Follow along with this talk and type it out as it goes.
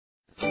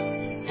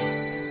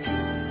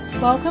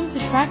Welcome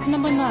to track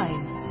number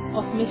 9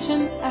 of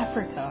Mission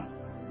Africa.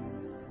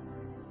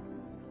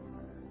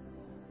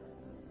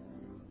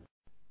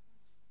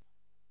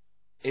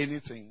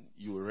 Anything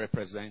you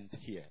represent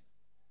here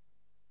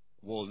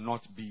will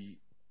not be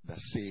the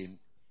same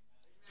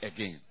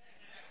again.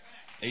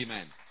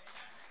 Amen.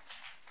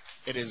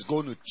 It is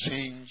going to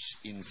change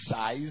in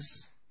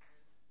size,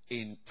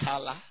 in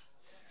color,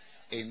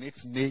 in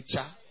its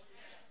nature,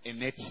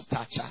 in its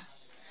stature,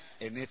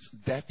 in its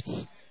depth,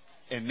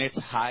 in its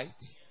height,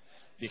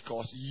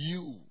 because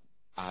you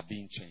are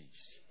being changed.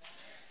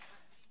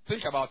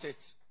 Think about it.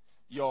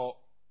 Your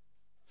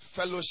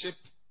fellowship,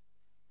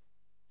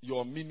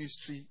 your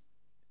ministry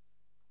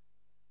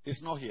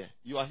is not here.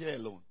 You are here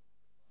alone.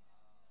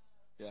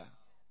 Yeah.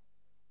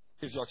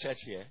 Is your church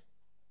here?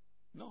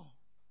 No.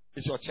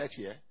 Is your church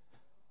here?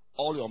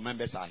 All your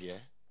members are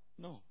here?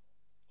 No.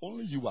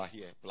 Only you are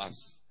here, plus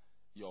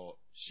your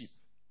sheep.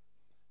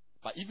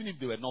 But even if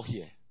they were not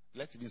here,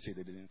 let's even say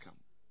they didn't come.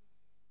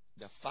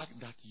 The fact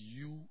that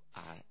you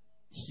are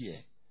here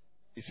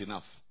is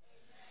enough.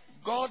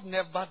 God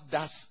never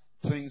does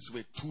things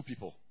with two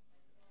people.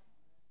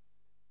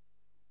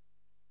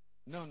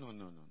 No.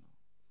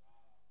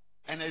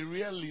 And a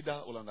real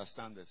leader will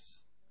understand this.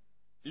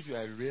 If you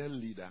are a real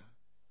leader,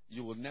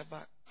 you will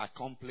never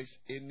accomplish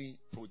any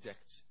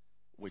project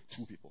with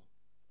two people.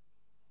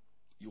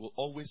 You will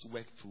always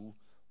work through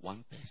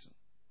one person.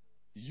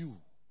 You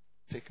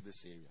take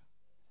this area.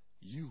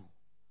 You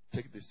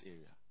take this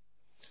area.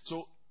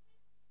 So,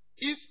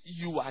 if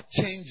you are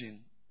changing,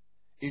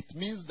 it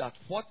means that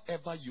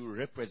whatever you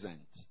represent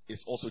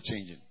is also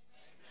changing.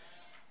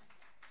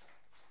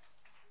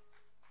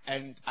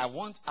 And I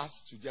want us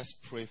to just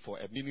pray for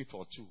a minute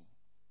or two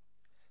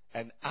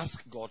and ask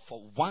God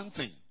for one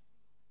thing,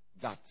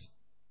 that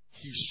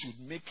He should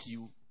make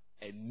you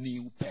a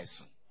new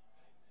person.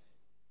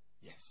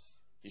 Yes,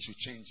 He should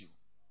change you.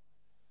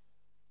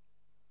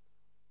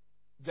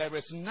 There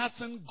is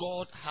nothing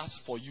God has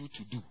for you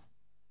to do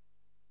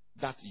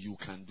that you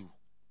can do.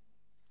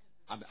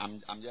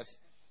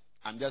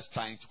 I'm just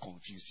trying to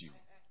confuse you.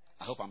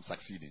 I hope I'm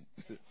succeeding.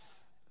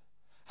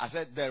 I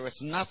said there is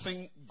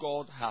nothing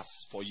God has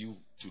for you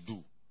to do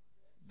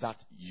that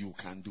you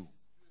can do.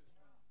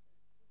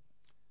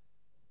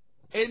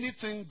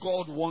 Anything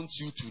God wants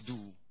you to do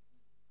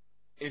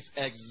is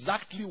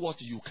exactly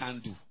what you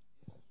can do.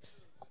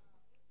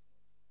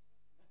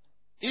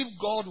 If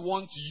God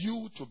wants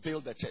you to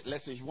build a church,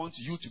 let's say He wants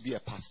you to be a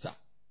pastor,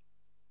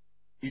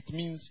 it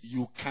means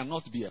you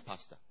cannot be a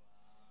pastor.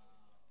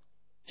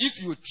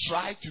 If you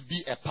try to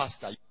be a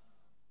pastor,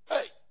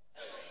 hey,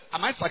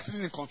 am I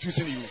succeeding in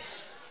confusing you?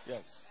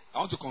 Yes, I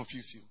want to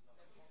confuse you.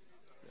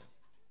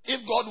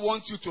 If God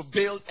wants you to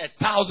build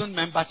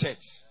 1,000-member church,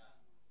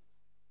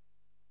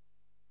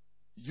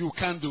 you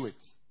can't do it.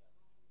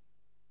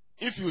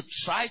 If you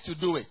try to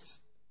do it,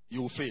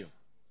 you will fail.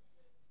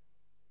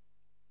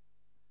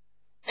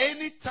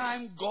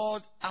 Anytime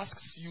God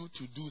asks you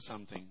to do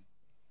something,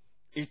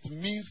 it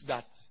means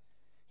that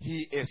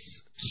He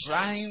is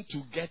trying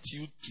to get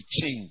you to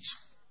change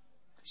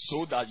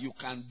so that you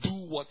can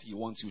do what He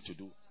wants you to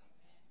do.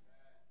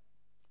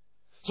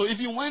 So if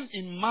you went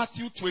in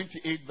Matthew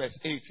 28 verse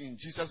 18,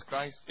 Jesus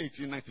Christ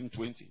 18, 19,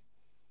 20,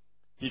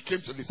 He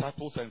came to the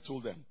disciples and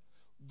told them,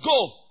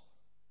 Go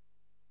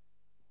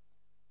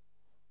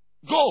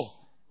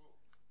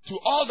to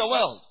all the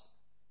world,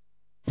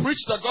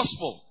 preach the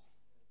gospel.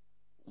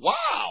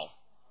 Wow!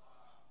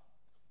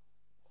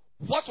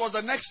 What was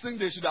the next thing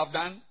they should have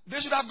done? They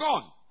should have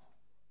gone.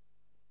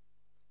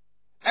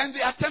 And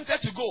they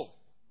attempted to go.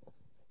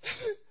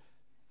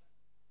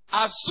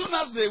 As soon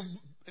as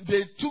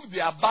they took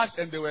their bags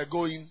and they were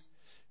going,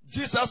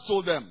 Jesus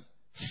told them,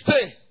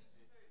 stay.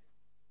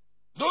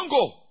 Don't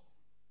go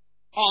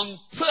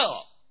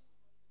until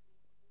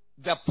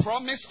the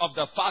promise of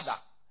the Father,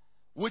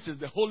 which is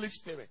the Holy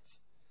Spirit,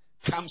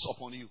 comes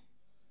upon you.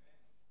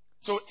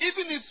 So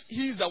even if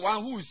He is the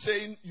one who is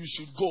saying you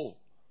should go,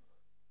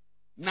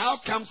 now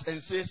comes and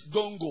says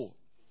don't go,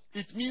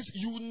 it means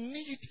you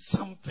need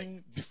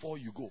something before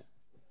you go.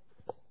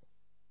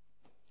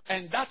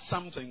 And that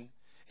something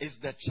is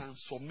the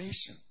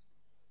transformation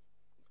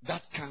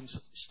that comes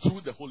through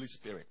the Holy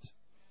Spirit.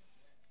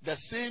 The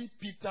same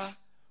Peter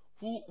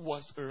who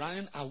was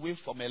running away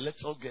from a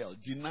little girl,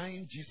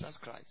 denying Jesus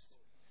Christ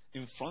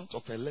in front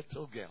of a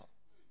little girl.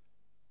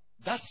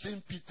 That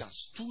same Peter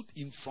stood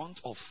in front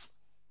of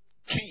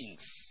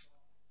kings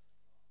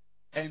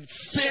and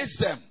faced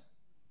them.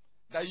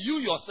 That you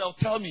yourself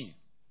tell me,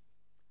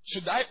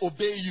 should I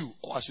obey you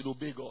or I should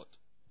obey God?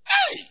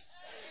 Hey!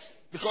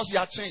 Because He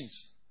had changed.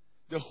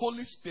 The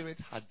Holy Spirit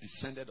had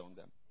descended on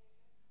them.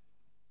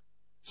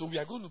 So we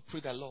are going to pray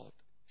the Lord,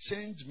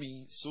 change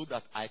me so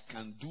that I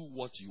can do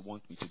what you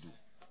want me to do.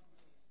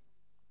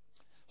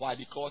 Why?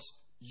 Because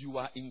you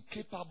are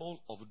incapable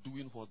of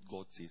doing what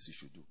God says you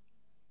should do.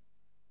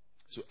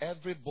 So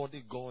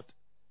everybody God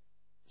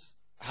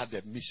had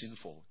a mission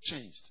for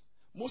changed.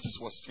 Moses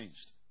was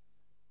changed.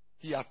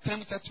 He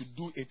attempted to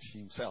do it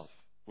himself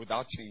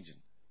without changing.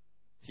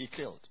 He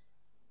killed.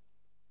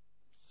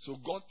 So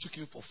God took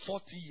him for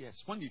 40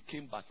 years. When he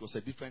came back, he was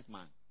a different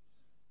man.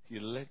 He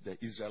led the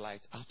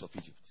Israelites out of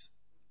Egypt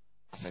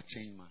as a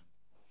chained man.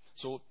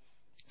 So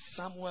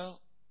Samuel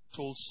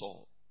told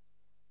Saul,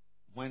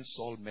 when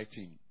Saul met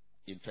him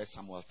in 1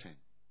 Samuel 10,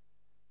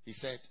 he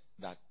said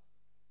that,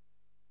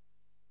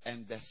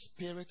 and the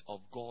Spirit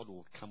of God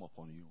will come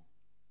upon you,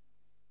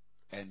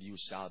 and you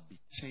shall be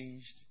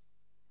changed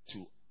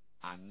to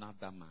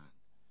another man.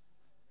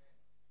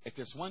 It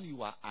is when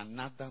you are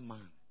another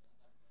man,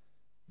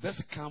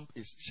 this camp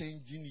is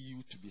changing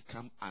you to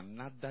become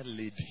another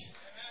lady.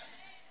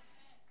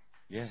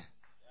 Yeah.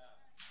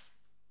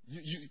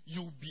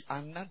 You'll be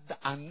another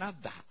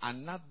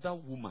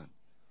woman,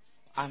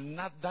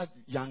 another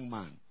young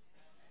man.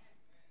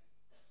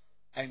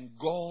 And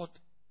God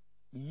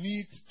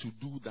needs to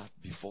do that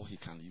before he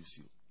can use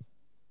you.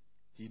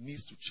 He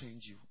needs to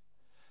change you.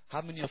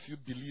 How many of you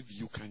believe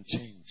you can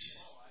change?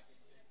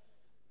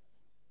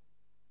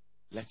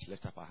 Let's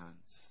lift up our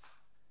hands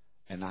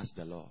and ask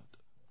the Lord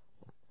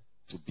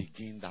to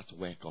begin that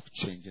work of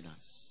changing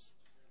us.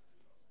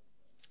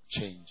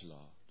 Change,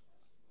 Lord.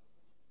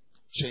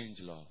 Change,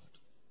 Lord.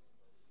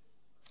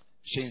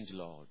 Change,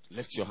 Lord.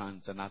 Lift your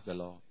hands and ask the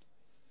Lord.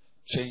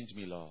 Change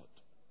me, Lord.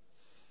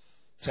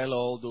 Tell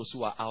all those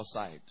who are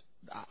outside,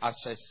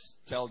 ushers,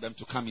 tell them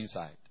to come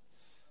inside.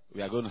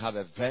 We are going to have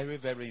a very,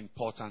 very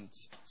important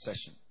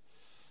session.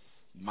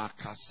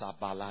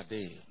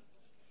 Makasabalade.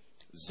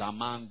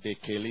 Zaman de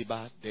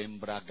Keliba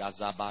Dembra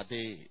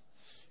Gazabade.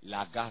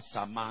 Laga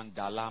Saman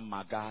Dala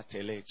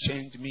Magatele.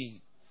 Change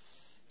me.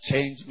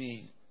 Change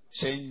me.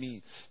 Change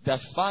me. The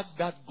fact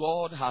that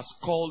God has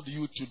called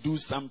you to do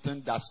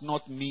something does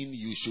not mean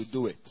you should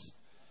do it.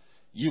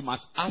 You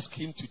must ask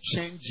him to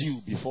change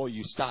you before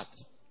you start.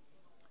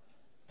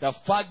 The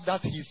fact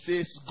that he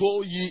says,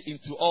 go ye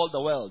into all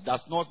the world,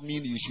 does not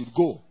mean you should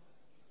go.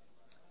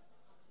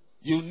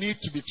 You need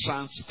to be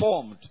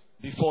transformed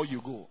before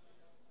you go.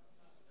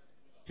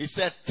 He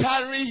said,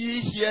 tarry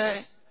ye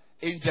here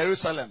in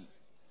Jerusalem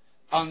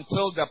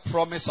until the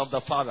promise of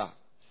the Father.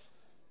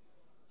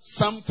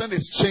 Something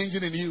is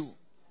changing in you.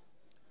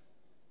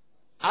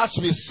 As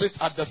we sit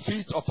at the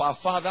feet of our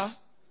Father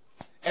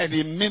and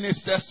he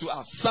ministers to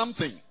us,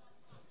 something.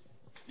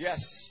 Yes.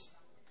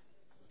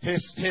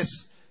 His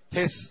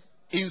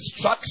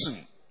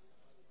instruction,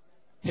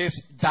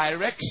 his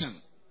direction,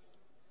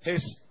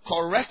 his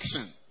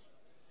correction,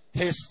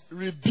 his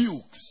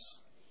rebukes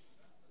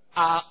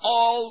are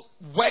all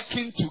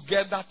working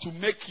together to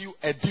make you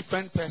a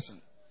different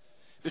person.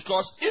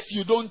 Because if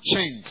you don't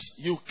change,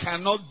 you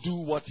cannot do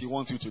what he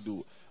wants you to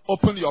do.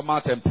 Open your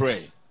mouth and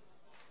pray.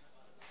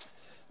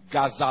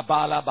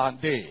 Gazabala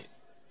bande,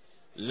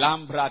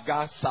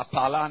 lambraga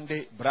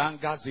sapalande,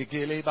 branga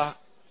zigeleba,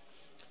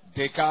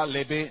 deka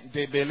lebe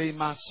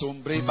debelima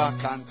sombreba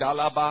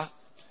kandalaba,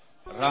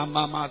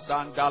 ramama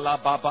zandala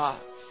baba,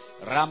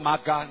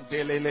 ramagan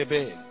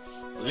delelebe,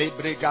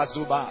 lebre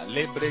gazuba,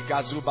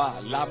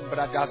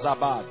 lambra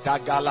gazaba,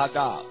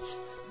 dagalada.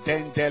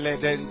 Dendele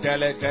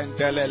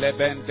lebendele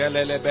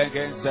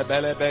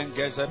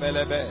lebenge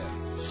zebelebe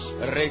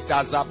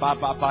retaza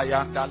baba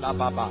bayanda la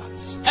baba.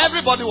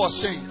 Everybody was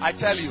saying, I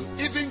tell you,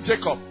 even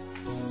Jacob,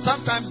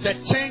 sometimes the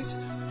change,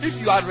 if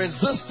you are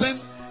resisting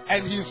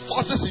and he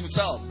forces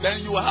himself,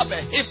 then you will have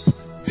a hip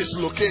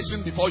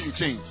dislocation before you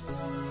change.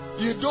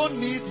 You don't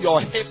need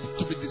your hip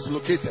to be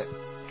dislocated.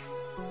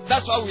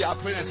 That's why we are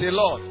praying and say,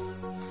 Lord,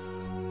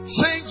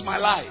 change my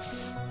life.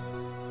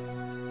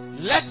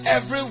 Let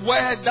every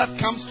word that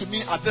comes to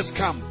me at this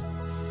camp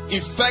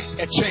effect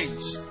a change.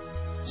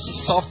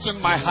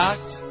 Soften my heart.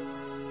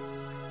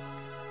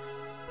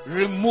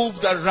 Remove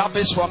the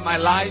rubbish from my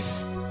life.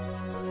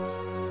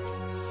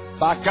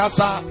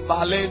 Bagaza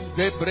balen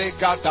de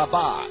brega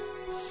daba.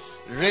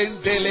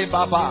 Rendele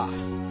baba.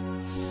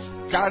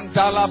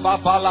 Kandala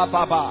babala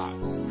baba.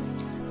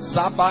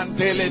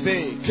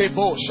 Zabandelebe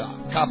kebosha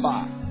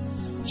kaba.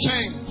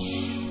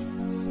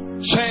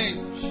 Change. Change.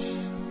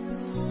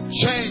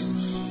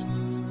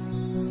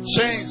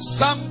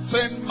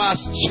 Something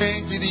must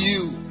change in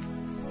you.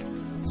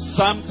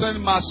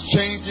 Something must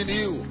change in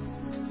you.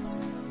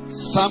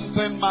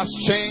 Something must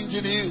change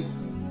in you.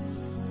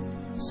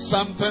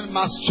 Something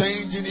must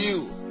change in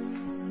you.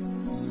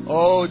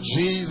 Oh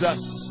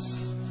Jesus.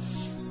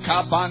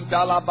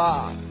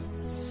 Kabandalaba.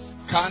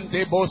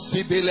 Kandebo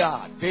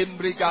Sibila.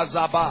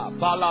 Dembrigazaba.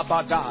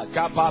 Balabada.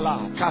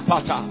 Gabala.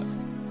 Kapata.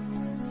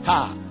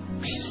 Ha.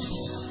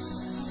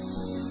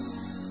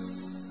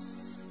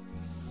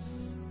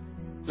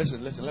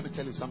 Listen, let me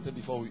tell you something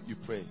before you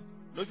pray.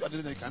 No, if you are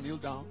doing it, you can kneel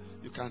down,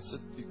 you can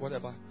sit,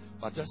 whatever,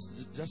 but just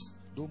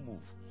don't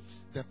move.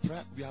 The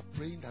prayer we are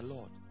praying, the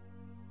Lord,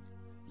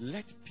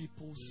 let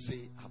people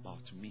say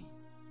about me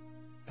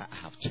that I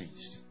have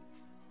changed.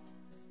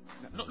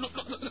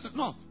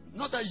 No,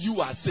 not that you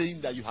are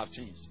saying that you have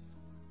changed.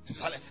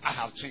 I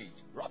have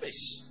changed.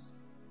 Rubbish.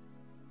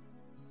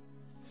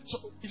 So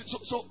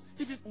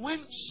even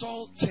when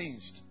Saul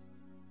changed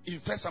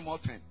in 1 Samuel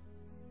 10,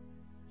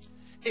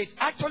 it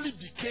actually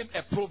became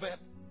a proverb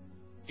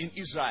in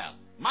Israel.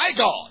 My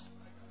God,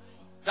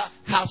 That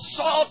has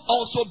Saul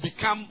also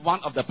become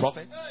one of the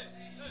prophets?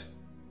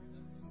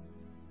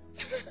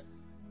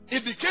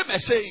 It became a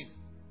saying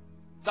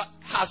that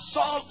has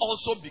Saul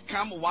also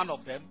become one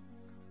of them?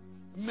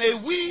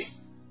 May we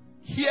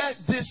hear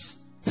this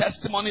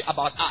testimony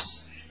about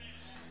us.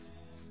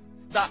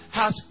 That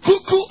has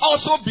Kuku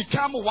also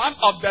become one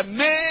of the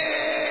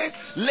main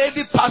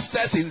lady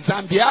pastors in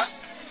Zambia?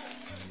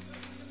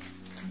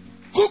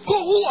 Kuku,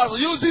 who was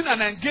using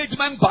an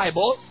engagement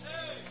Bible,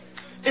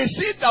 is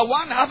he the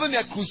one having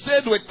a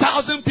crusade with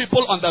 1,000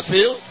 people on the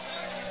field?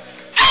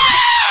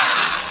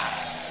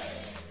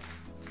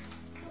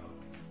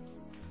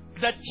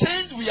 The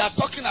change we are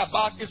talking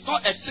about is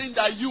not a change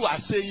that you are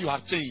saying you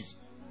have changed.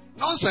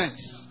 Nonsense.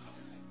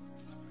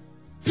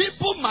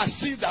 People must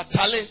see that,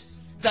 Charlie,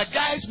 the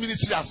guy's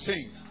ministry has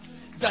changed.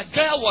 The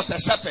girl was a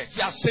shepherd,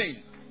 she has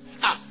changed.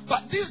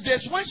 But these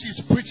days, when she's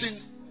preaching,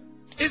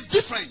 it's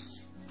different.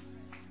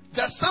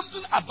 There's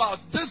something about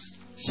this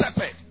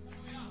shepherd.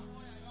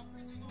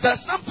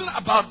 There's something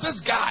about this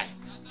guy.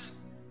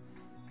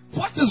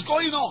 What is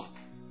going on?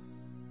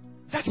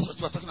 That is what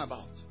we are talking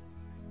about.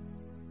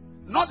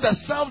 Not the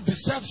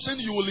self-deception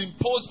you will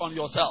impose on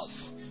yourself.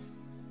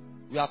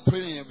 We are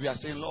praying and we are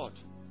saying, Lord,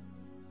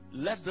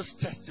 let this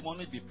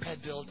testimony be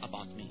peddled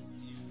about me.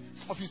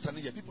 Some of you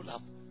standing here, people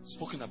have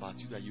spoken about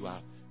you that you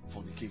are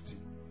fornicating.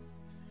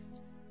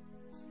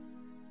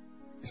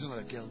 Is it not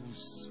a girl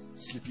who's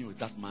sleeping with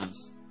that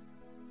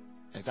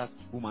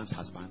woman's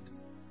husband?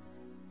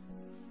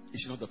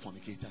 Is she not the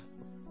fornicator?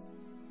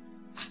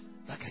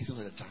 That guy is not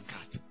a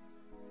drunkard.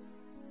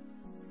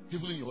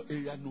 People in your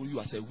area know you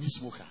as a weed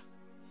smoker.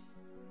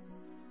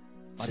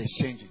 But it's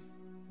changing.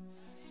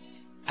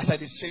 I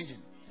said it's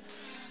changing.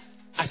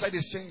 I said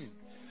it's changing.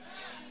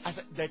 I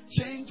said the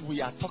change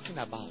we are talking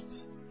about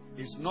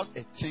is not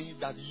a change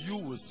that you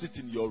will sit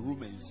in your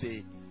room and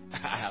say,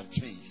 I have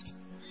changed.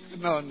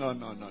 No.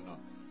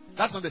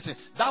 That's not the change.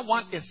 That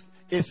one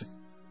is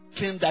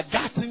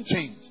kindergarten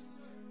change.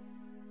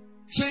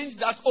 Change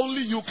that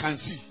only you can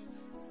see.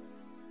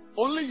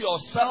 Only your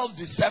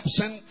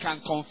self-deception can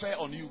confer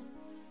on you.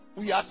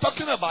 We are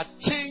talking about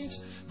change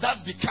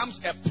that becomes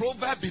a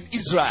proverb in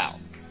Israel.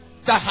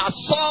 That has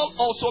Saul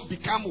also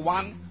become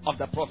one of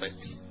the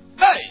prophets.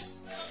 Hey!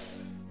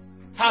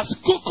 Has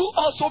Kuku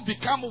also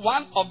become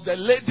one of the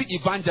lady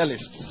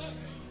evangelists?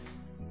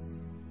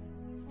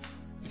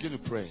 Begin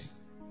to pray.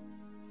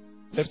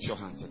 Lift your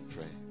hands and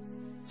pray.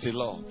 Say,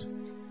 Lord,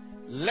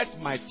 let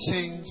my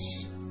change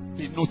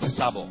be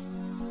noticeable.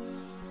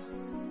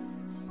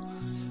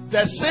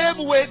 The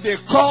same way they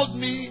called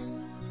me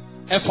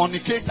a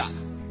fornicator,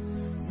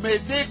 may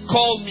they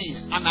call me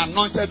an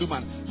anointed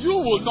woman. You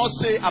will not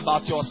say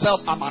about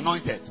yourself, I'm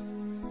anointed.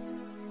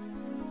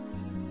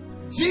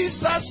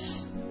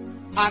 Jesus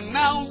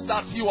announced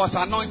that he was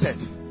anointed.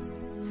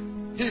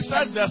 He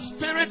said, the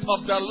Spirit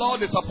of the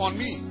Lord is upon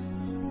me.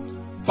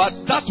 But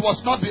that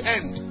was not the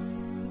end.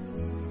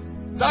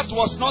 That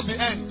was not the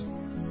end.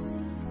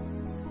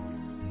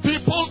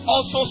 People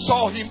also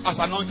saw him as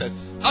anointed.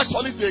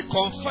 Actually, they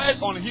conferred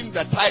on him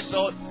the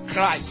title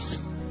Christ.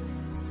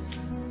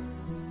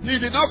 He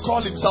did not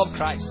call himself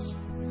Christ.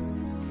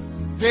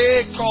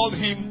 They called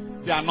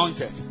him the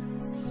anointed.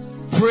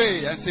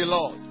 Pray and say,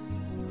 Lord,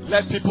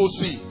 let people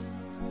see.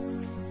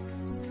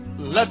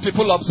 Let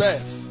people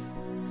observe.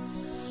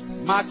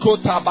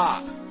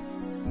 Makotaba.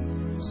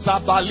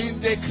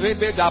 Sabalinde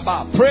krebe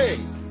daba. Pray.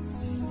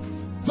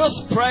 This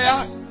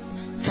prayer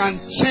can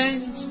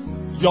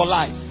change your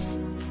life.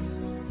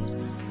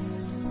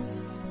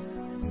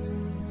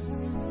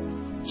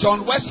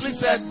 John Wesley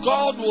said,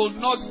 God will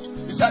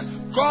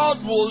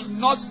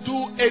not do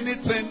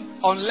anything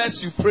unless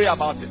you pray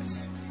about it.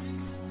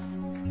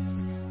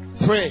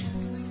 Pray.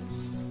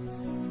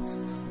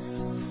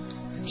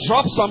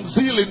 Drop some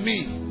zeal in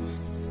me.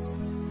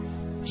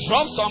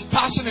 Drop some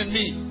passion in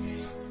me.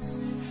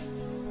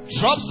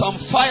 Drop some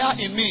fire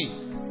in me.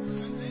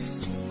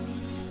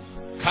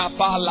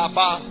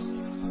 Kabalaba.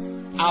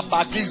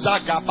 Abagiza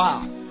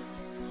gaba.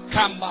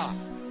 Kamba.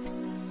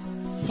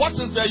 What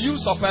is the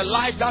use of a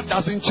life that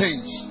doesn't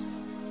change?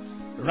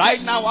 Right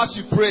now as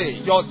you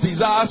pray, your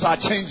desires are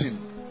changing.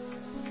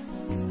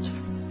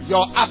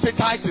 Your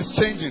appetite is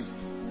changing.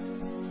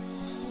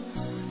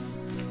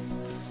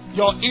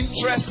 Your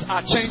interests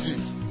are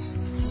changing.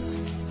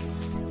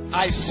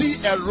 I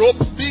see a rope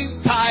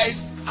being tied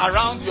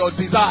around your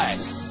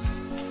desires.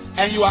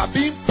 And you are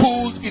being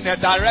pulled in a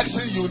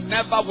direction you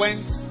never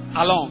went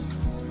along.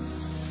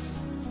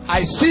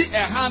 I see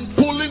a hand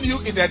pulling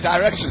you in a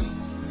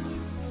direction.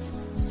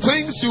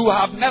 Things you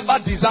have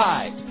never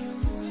desired,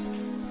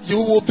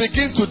 you will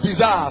begin to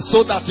desire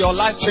so that your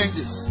life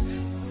changes.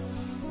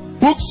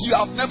 Books you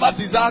have never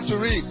desired to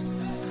read.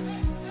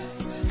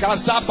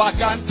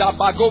 Kazabaganda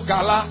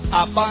bagogala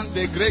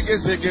abande grege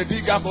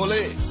zegediga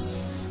bole.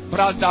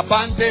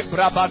 Bradabande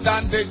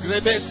brabadande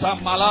grebe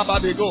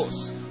samalaba begos.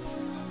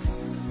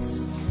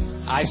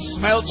 I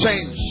smell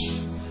change.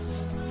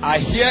 I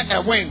hear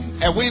a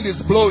wind. A wind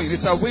is blowing.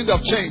 It's a wind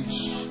of change.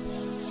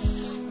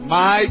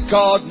 My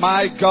God,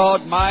 my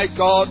God, my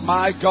God,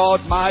 my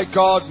God, my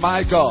God,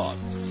 my God.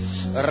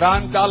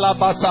 Randala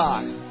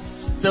Basai.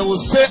 They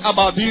will say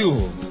about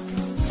you,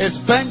 is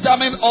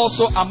Benjamin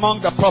also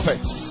among the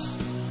prophets?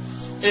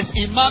 Is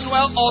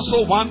Emmanuel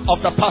also one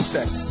of the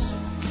pastors?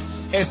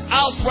 Is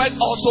Alfred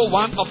also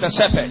one of the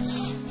shepherds?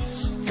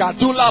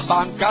 Kadula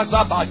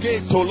Bangaza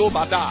Bage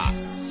Tolobada.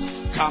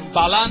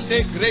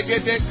 Kambalande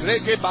Gregede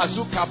Grege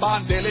Bazuka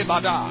Bandele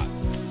Bada.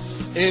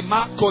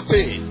 Ema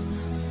Kote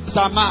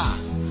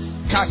Sama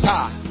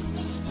Kata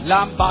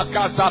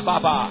Lambakaza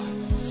Baba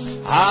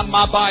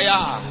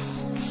Amabaya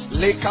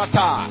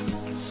Lekata.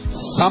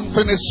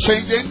 Something is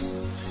changing.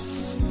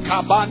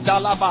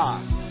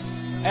 Kabandalaba.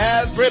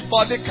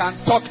 Everybody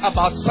can talk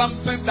about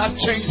something that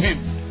changed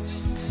him.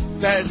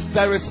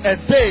 There is a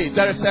day,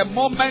 there is a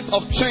moment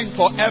of change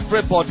for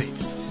everybody.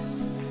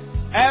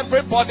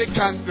 Everybody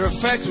can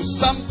refer to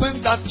something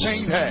that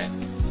changed her.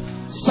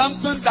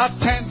 Something that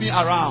turned me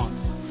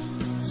around.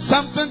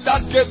 Something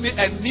that gave me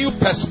a new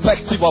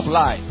perspective of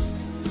life.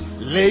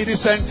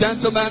 Ladies and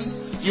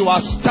gentlemen, you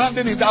are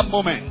standing in that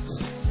moment.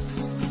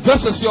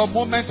 This is your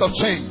moment of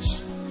change.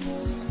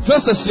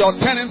 This is your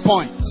turning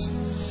point.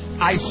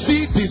 I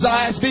see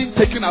desires being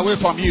taken away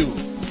from you.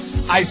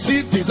 I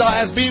see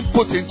desires being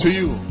put into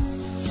you.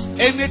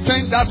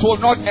 Anything that will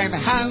not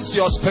enhance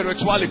your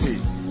spirituality,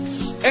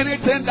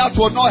 anything that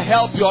will not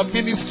help your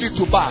ministry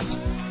to back,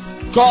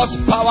 God's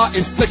power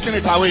is taking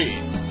it away.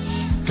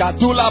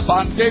 Kadula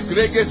bande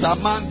grege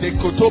zaman de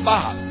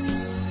kotoba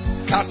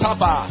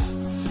kataba.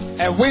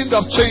 A wind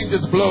of change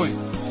is blowing.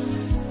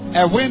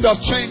 A wind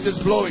of change is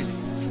blowing.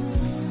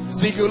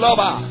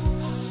 Zigulaba,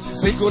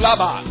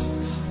 Zigulaba,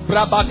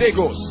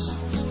 Brabadegos,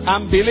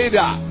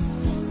 Ambilida,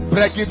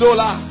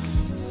 Bregidola,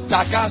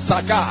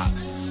 Tagasaka,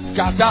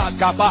 Gada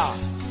Gaba,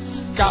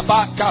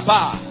 Gaba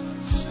Gaba,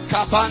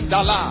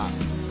 Kabandala,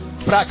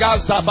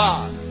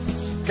 Bragazaba,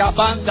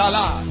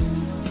 Gabandala,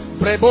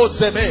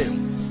 Brebozebe,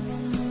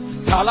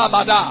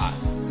 Talabada,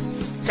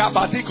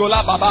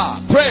 Kabadikola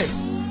Baba. Pray,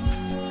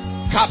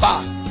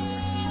 Kaba.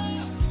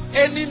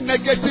 Any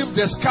negative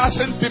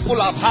discussion people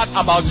have had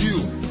about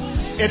you,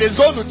 it is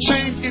going to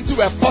change into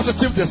a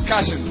positive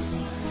discussion.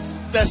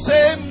 The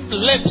same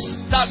lips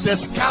that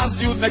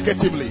discussed you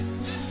negatively,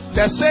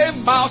 the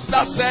same mouth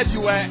that said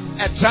you were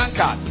a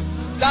drunkard,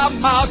 that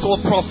mouth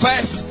will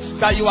profess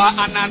that you are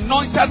an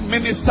anointed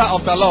minister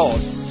of the Lord.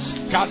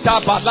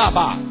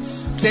 Kadabalaba,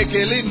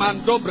 Tekeli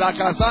Mando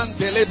Brakazan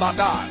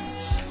Delebada,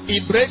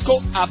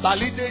 Ibreko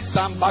Abalide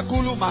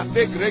Zambakulu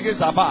Mande Grege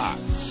Zaba,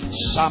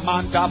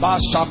 Shamandaba,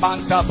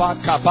 Shamandaba,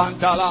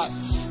 Kabandala.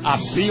 I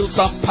feel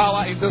some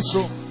power in this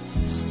room.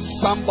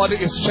 Somebody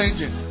is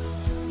changing.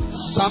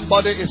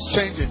 Somebody is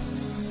changing.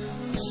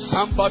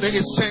 Somebody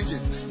is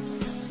changing.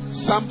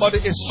 Somebody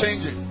is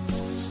changing.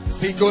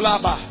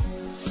 Zigulaba,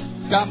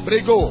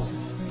 Dambrigo,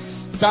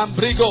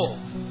 Dambrigo,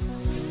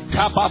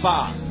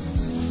 Kababa,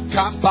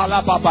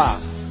 Kambala Baba,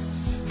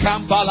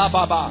 Kambala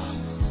Baba.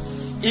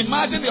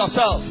 Imagine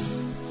yourself,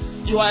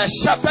 you are a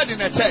shepherd in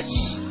a church,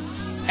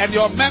 and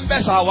your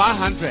members are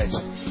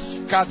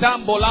 100.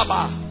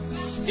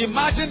 Kadambolaba.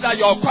 Imagine that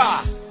your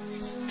choir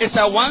is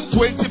a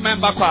 120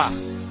 member choir.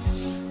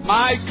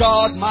 My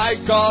God, my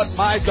God,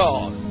 my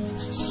God.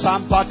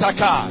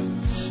 Sampataka.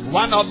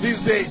 One of these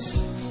days,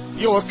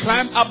 you will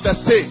climb up the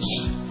stage.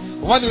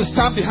 When you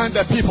stand behind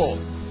the people,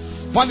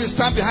 when you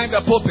stand behind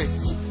the pulpit,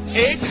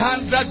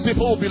 800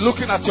 people will be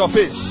looking at your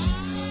face.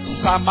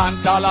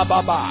 Samandala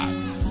Baba.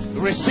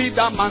 Receive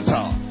that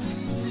mantle.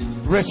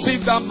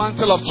 Receive that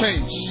mantle of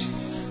change.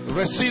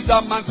 Receive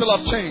that mantle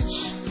of change.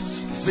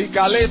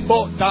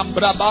 Zigalembo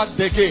Dambraba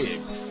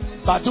Dege.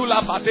 Badula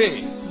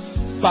Bade,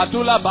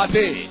 Badula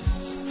Bade,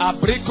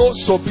 Abrico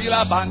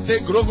Sobila Bande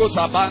Grogo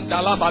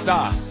Zabanda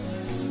Labada.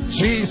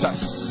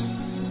 Jesus,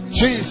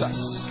 Jesus,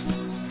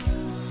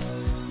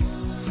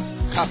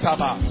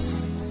 Kataba,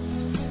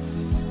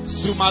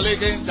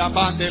 Sumalege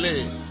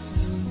Dabandele,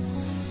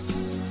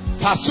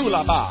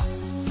 Pasulaba.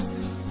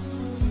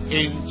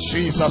 In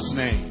Jesus'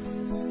 name,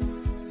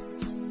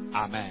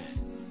 Amen.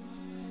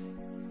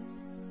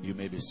 You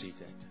may be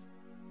seated.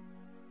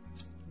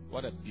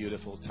 What a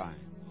beautiful time.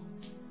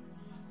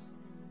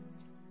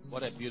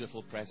 What a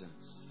beautiful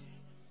presence.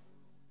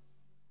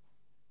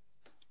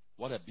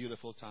 What a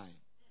beautiful time.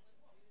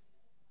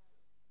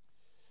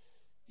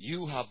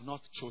 You have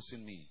not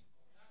chosen me.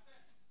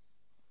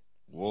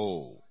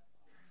 Whoa.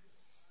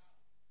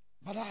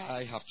 But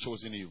I have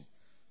chosen you.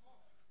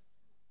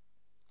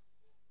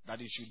 That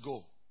you should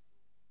go.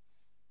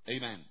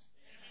 Amen.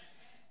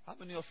 How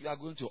many of you are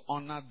going to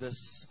honor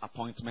this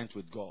appointment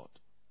with God?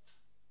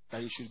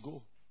 That you should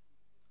go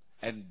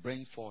and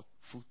bring forth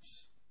fruit.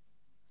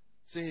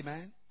 Say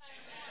amen.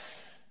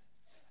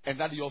 And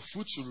that your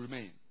fruit should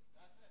remain.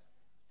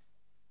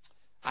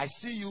 I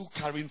see you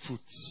carrying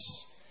fruit.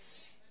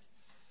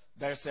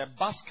 There's a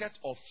basket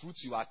of fruit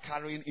you are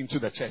carrying into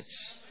the church.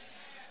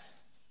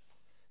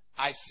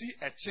 I see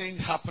a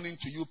change happening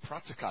to you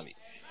practically.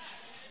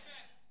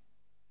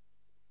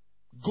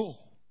 Go.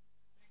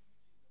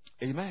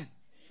 Amen.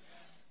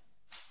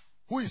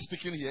 Who is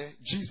speaking here?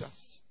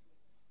 Jesus.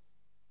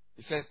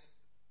 He said,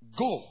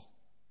 go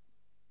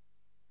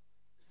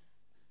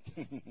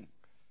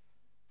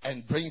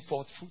and bring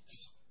forth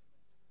fruits.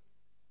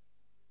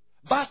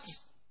 But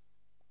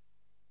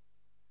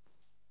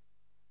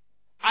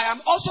I am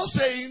also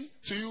saying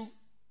to you,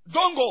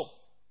 don't go.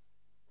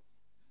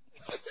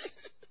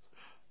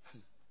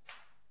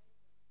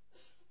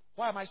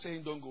 Why am I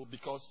saying don't go?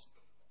 Because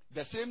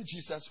the same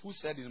Jesus who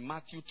said in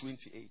Matthew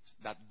 28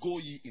 that go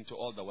ye into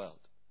all the world,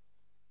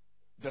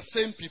 the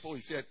same people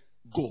he said,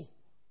 go.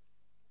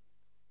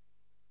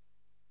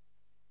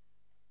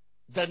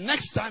 The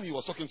next time he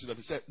was talking to them,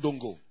 he said, don't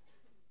go.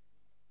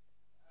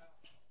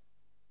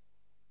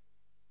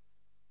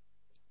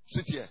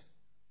 Sit here.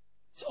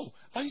 So,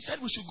 but he said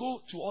we should go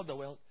to all the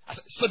world. I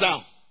said, sit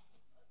down.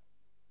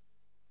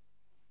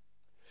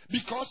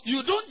 Because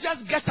you don't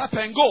just get up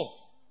and go.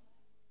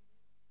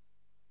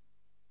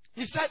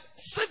 He said,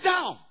 sit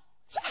down.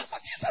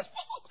 But Jesus,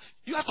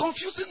 you are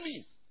confusing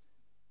me.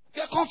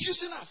 You are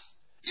confusing us.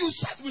 You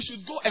said we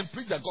should go and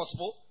preach the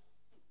gospel.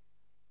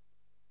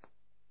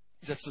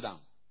 He said, sit down.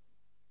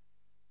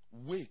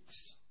 Wait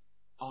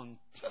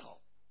until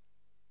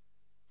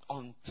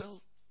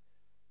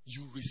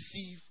you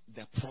receive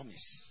the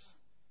promise.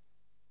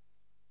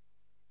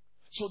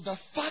 So the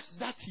fact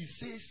that he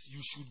says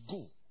you should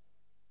go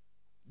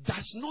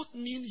does not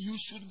mean you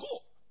should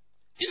go.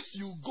 If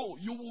you go,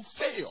 you will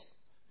fail.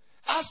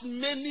 As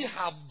many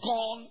have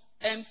gone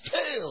and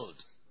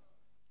failed.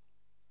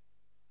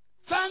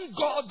 Thank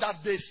God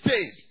that they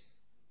stayed.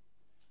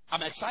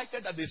 I'm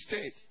excited that they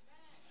stayed.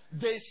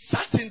 They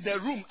sat in the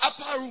room,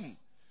 upper room,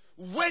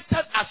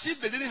 waited as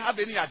if they didn't have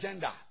any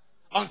agenda.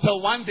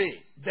 Until one day,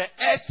 the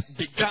earth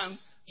began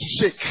to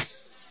shake.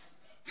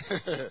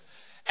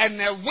 And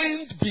a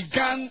wind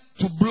began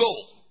to blow.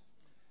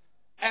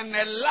 And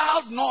a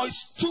loud noise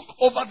took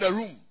over the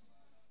room.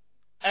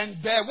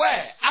 And there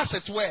were, as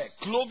it were,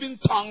 cloven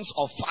tongues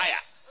of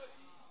fire.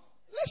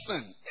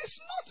 Listen, it's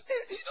not,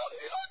 you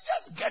don't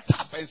just get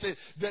up and say,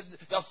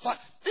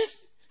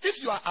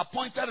 if you are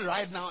appointed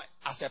right now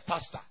as a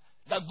pastor,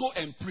 that go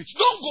and preach,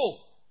 don't go.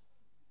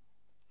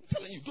 I'm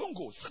telling you, don't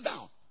go. Sit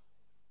down.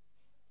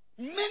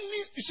 You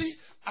see,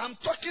 I'm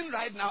talking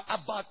right now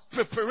about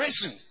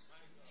preparation.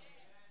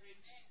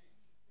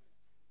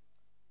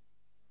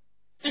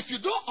 If you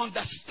don't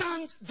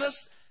understand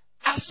this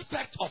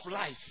aspect of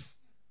life,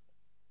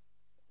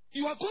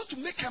 you are going to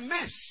make a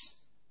mess.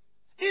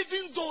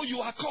 Even though you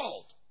are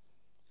called,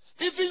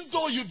 even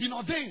though you've been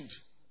ordained,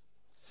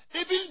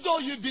 even though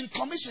you've been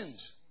commissioned,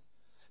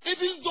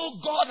 even though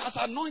God has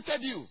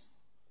anointed you,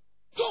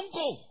 don't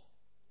go.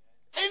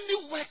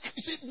 Any work,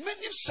 you see,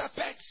 many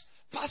shepherds,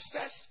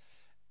 pastors,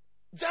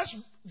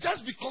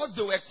 just because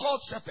they were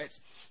called shepherds,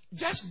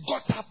 just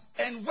got up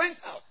and went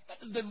out.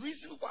 That is the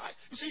reason why.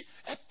 You see,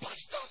 a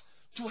pastor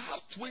to have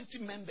 20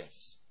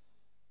 members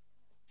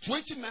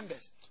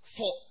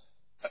for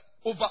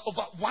over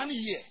 1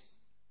 year,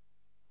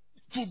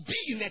 to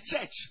be in a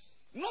church,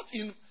 not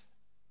in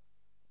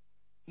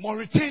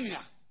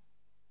Mauritania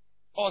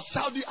or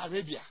Saudi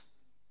Arabia,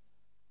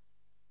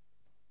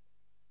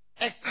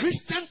 a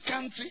Christian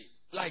country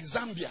like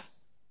Zambia,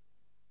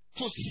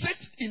 to sit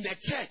in a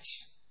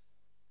church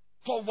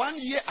for 1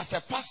 year as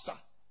a pastor,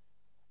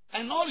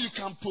 and all you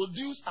can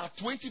produce are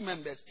 20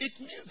 members, it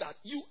means that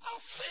you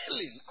are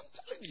failing. I'm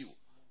telling you.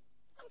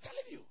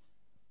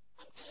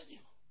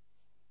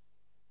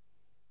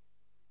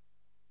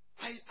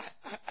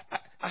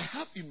 I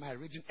have in my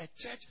region a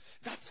church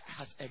that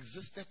has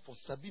existed for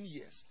 7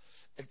 years.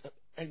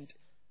 And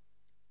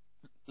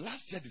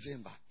last year,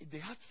 December, they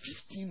had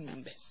 15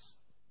 members.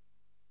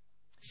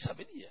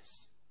 7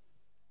 years.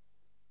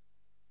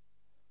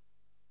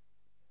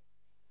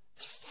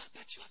 The fact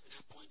that you have been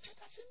appointed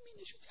doesn't mean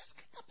you should just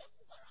get up and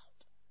move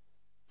around.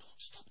 Don't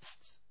stop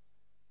that.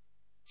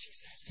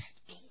 Jesus said,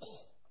 don't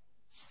go.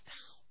 Sit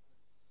down.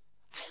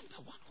 I am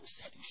the one who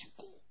said you should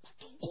go, but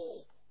don't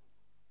go.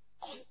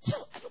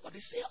 Until, everybody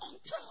say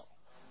until.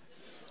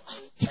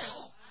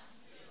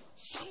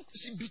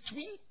 See,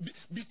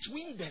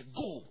 between the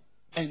go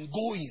and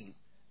going,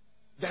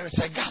 there is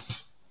a gap.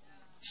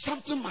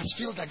 Something must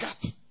fill the gap.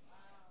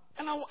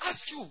 And I will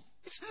ask you,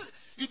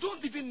 you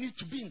don't even need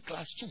to be in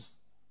class 2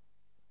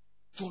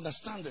 to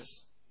understand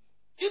this.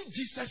 If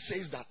Jesus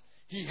says that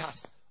he has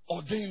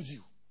ordained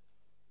you,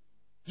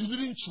 you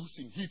didn't choose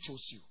him, he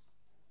chose you,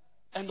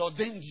 and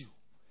ordained you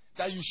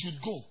that you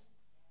should go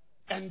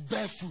and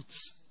bear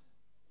fruits.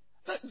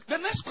 The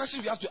next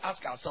question we have to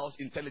ask ourselves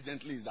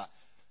intelligently is that,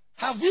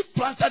 have we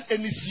planted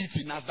any seeds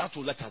in us that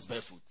will let us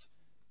bear fruit?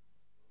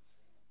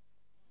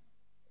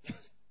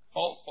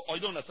 or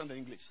you don't understand the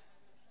English?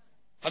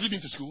 Have you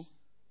been to school?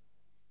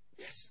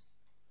 Yes.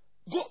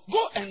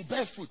 Go and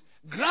bear fruit.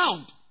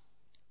 Ground,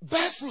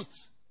 bear fruit.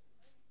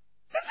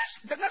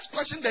 The next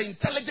question the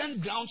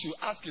intelligent ground should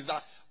ask is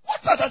that, what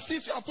are the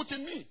seeds you are putting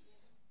in me?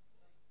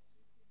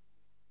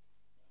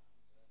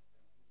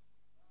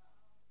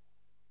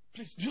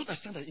 Please, do you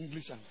understand the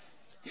English?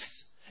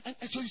 Yes. And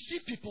so you see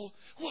people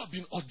who have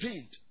been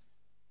ordained,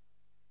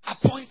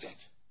 appointed,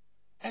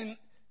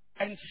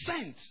 and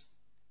sent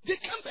They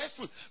can't bear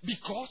fruit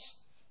because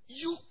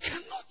you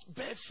cannot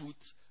bear fruit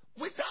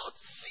without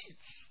seeds.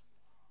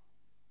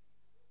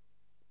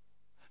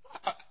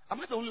 Am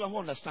I the only one who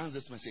understands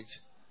this message?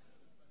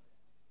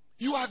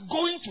 You are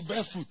going to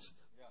bear fruit.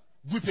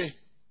 Bupe.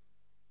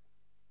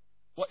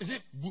 What is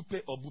it?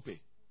 Bupe or bupe?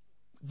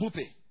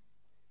 Bupe.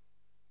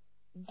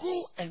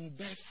 Go and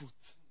bear fruit.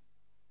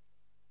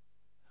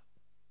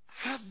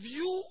 Have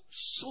you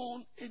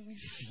sown any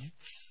seeds?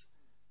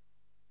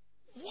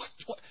 What?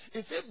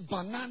 Is it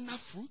banana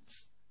fruit?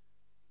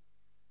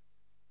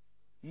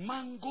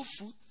 Mango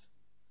fruit?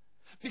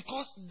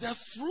 Because the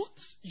fruit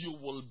you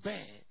will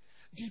bear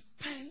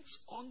depends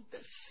on the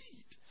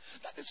seed.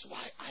 That is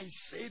why I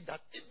say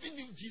that even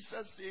if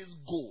Jesus says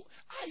go,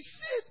 I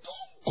say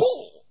don't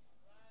go.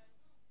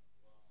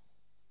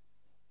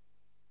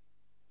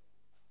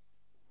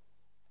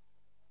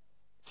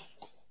 Don't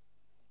go.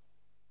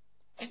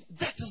 And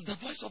that is the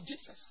voice of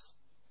Jesus.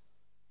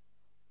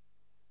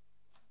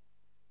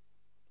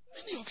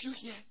 Many of you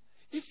here,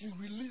 if you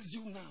release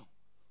you now,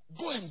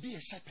 go and be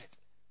a shepherd.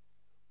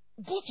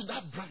 Go to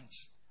that branch.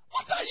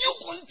 What are you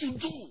going to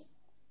do?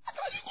 What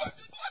are you going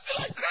to do? I'll be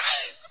like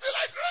crying.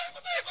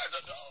 What are you going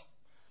to do?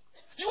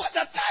 You are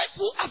the type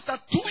who after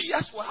 2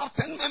 years will have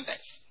 10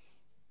 members.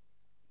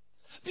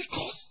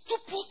 Because to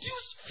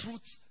produce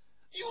fruit,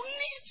 you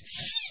need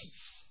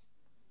seeds.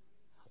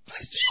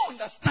 Please, do you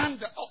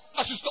understand that? Oh,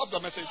 I should stop the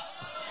message.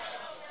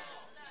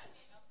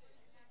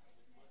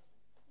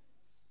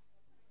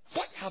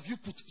 What have you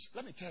put?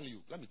 Let me tell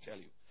you.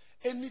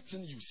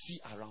 Anything you see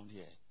around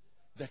here,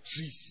 the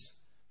trees,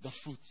 the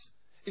fruits,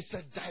 it's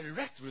a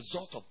direct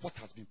result of what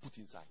has been put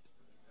inside.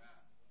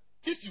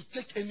 If you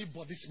take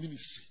anybody's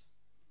ministry,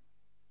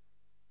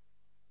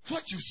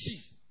 what you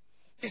see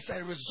is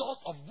a result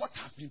of what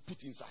has been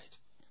put inside.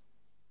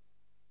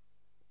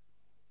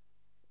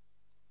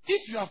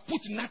 If you have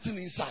put nothing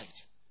inside,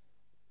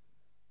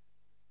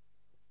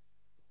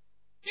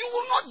 you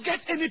will not get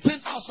anything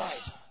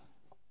outside.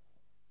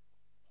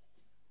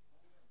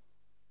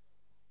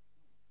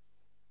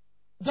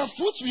 The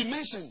fruits we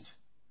mentioned,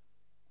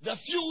 the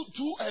few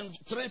 2 and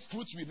 3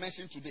 fruits we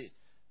mentioned today,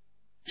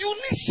 you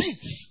need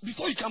seeds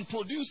before you can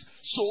produce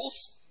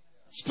souls,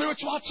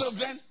 spiritual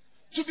children,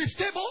 to be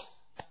stable,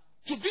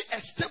 to be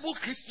a stable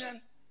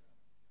Christian.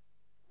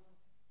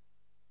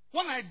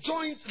 When I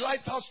joined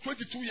Lighthouse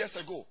 22 years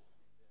ago,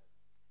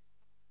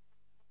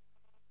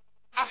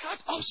 I had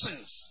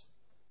options.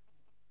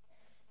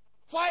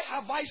 Why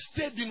have I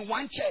stayed in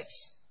one church?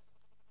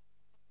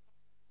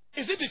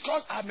 Is it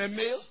because I'm a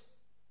male?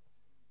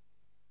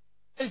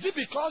 Is it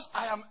because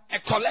I am a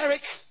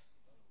choleric?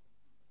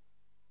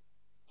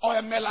 Or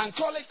a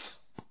melancholic?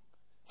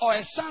 Or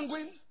a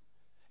sanguine?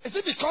 Is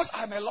it because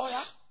I'm a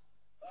lawyer?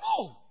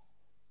 No.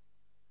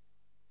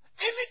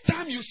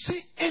 Anytime you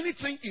see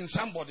anything in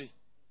somebody,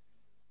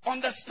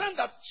 understand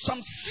that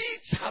some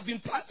seeds have been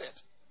planted.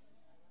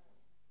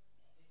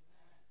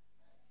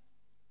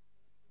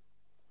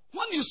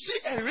 When you see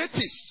a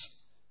rapist,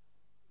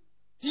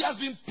 he has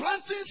been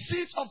planting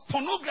seeds of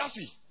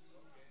pornography.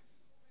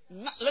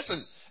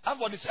 Listen,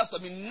 everybody say after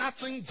me,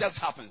 nothing just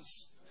happens.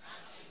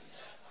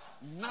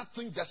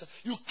 Nothing just.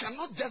 You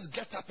cannot just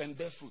get up and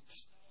bear fruit.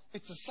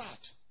 It is sad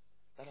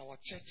that our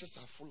churches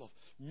are full of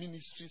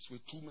ministries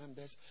with 2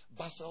 members,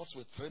 Basels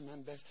with 3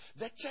 members.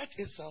 The church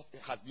itself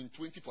has been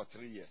 20 for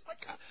 3 years.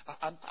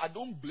 I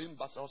don't blame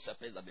Basel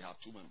shepherds that they have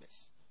 2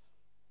 members.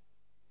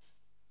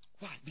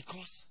 Why?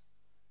 Because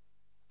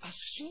as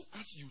soon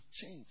as you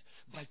change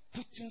by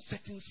putting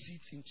certain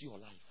seeds into your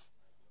life,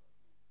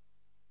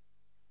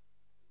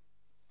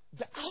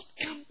 the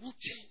outcome will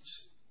change.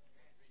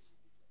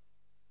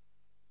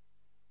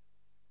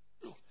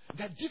 Look,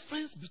 the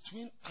difference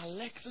between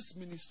Alexis'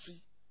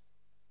 ministry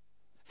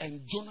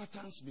and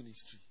Jonathan's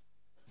ministry,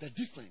 the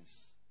difference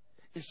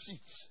is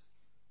seeds.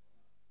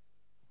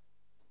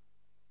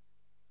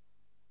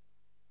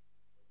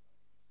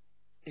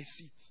 A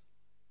seed.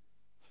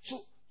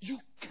 So you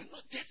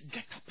cannot just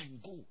get up and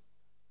go.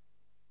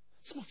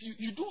 Some of you,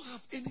 you don't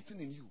have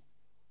anything in you.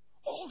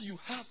 All you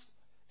have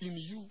in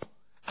you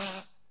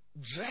are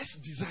dress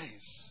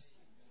designs,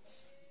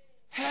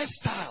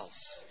 hairstyles,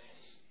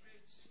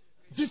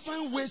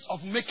 different ways of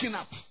making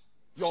up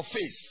your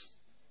face,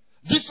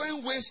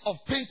 different ways of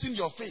painting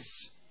your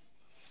face.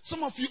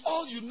 Some of you,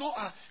 all you know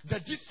are the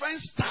different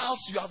styles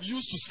you have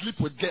used to sleep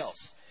with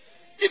girls.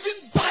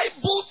 Even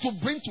Bible to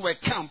bring to a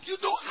camp, you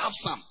don't have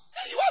some.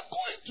 And you are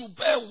going to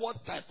bear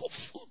what type of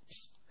fruit?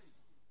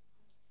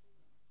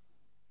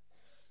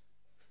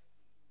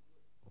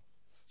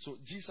 So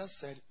Jesus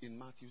said in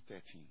Matthew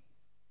 13,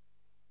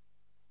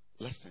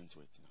 let's turn to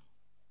it now.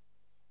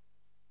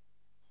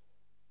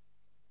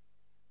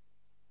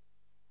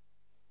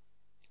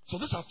 So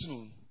this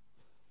afternoon,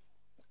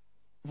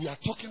 we are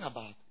talking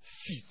about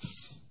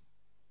seeds.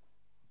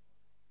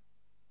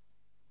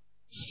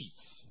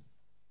 Seeds.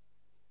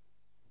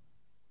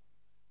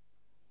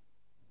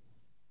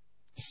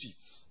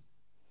 Seeds.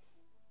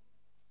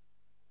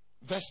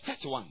 Verse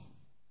 31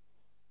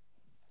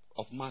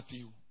 of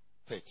Matthew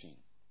 13.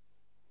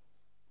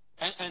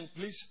 And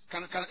please,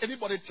 can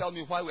anybody tell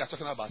me why we are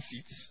talking about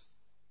seeds?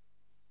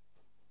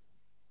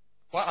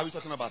 Why are we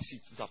talking about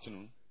seeds this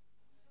afternoon?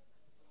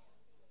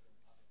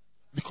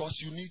 Because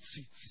you need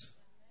seeds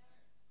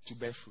to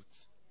bear fruit.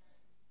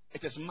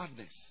 It is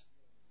madness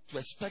to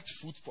expect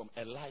fruit from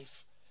a life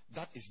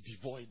that is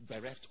devoid,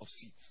 bereft of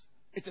seeds.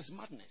 It is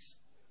madness.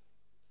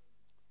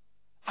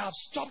 I have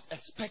stopped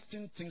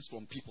expecting things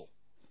from people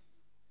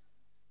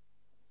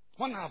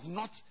when I have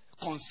not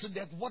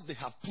considered what they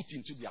have put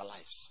into their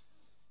lives.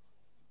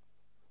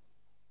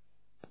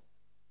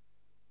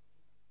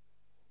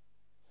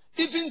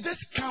 Even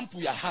this camp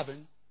we are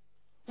having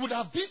would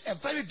have been a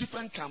very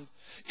different camp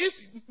if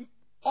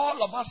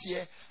all of us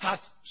here had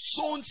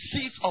sown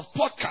seeds of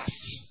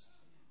podcasts.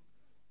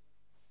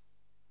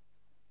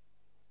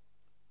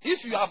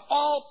 If you have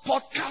all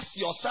podcast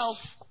yourself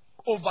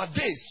over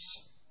days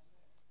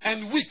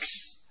and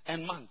weeks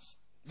and months,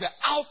 the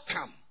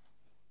outcome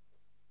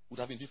would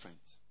have been different.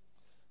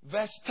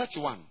 Verse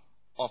 31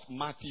 of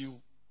Matthew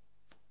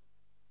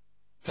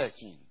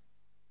 13.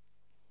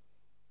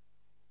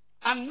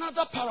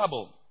 Another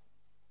parable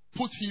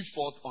put he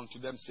forth unto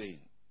them, saying,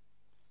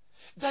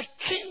 the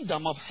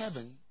kingdom of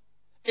heaven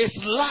is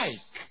like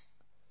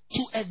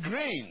to a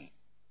grain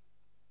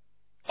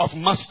of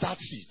mustard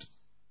seed,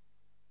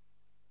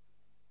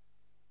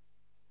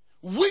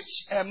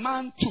 which a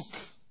man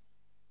took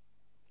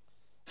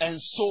and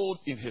sowed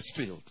in his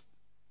field,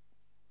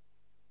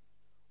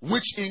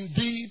 which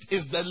indeed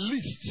is the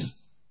least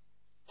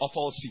of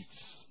all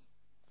seeds.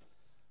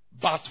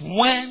 But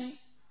when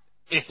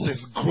it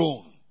is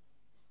grown,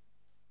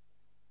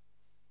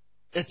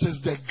 it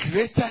is the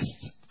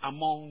greatest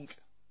among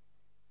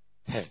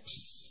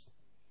herbs,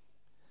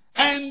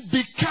 and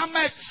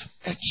becometh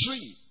a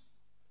tree,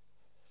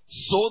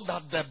 so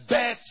that the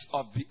birds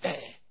of the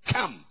air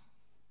come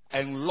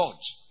and lodge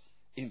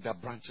in the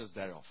branches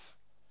thereof.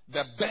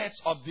 The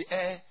birds of the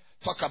air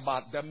talk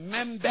about the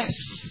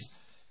members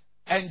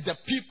and the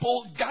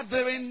people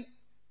gathering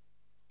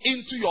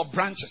into your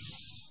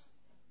branches.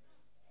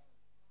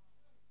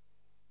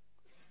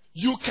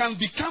 You can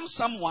become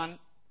someone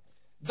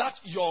that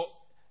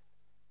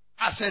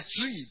as a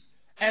tree,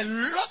 a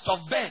lot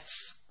of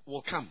birds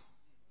will come.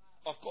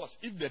 Of course,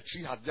 if the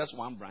tree has just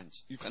one branch,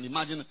 you can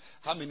imagine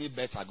how many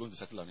birds are going to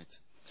settle on it.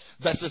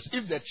 Versus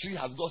if the tree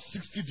has got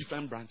 60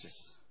 different branches.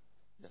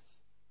 Yes.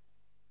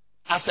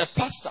 As a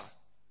pastor,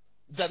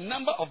 the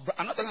number of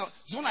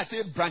so when I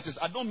say branches,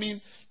 I don't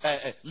mean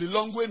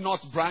Lilongwe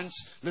North branch,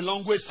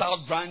 Lilongwe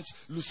South branch,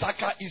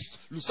 Lusaka East,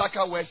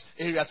 Lusaka West,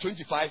 Area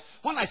 25.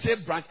 When I say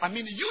branch, I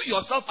mean you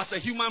yourself as a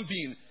human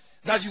being,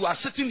 that you are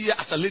sitting here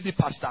as a lady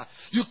pastor.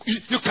 You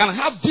can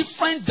have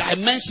different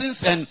dimensions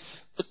and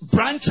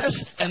branches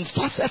and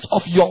facets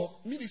of your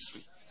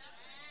ministry.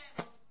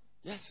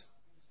 Yes.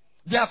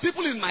 There are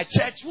people in my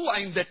church who are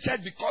in the church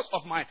because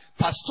of my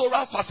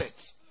pastoral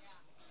facets.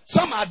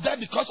 Some are there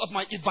because of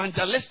my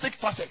evangelistic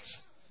facets.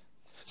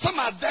 Some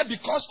are there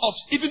because of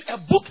even a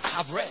book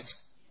I have read.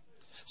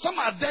 Some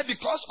are there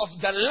because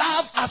of the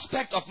love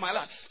aspect of my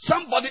life.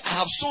 Somebody I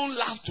have shown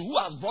love to who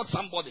has brought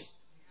somebody.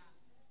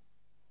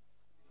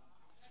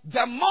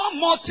 The more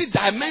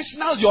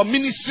multi-dimensional your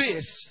ministry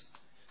is,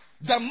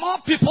 the more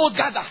people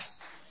gather.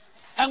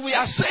 And we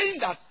are saying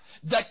that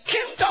the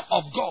kingdom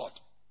of God,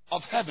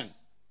 of heaven,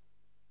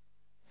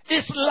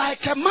 is like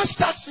a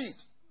mustard seed.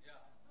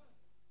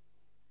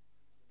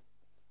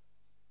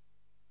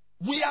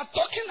 We are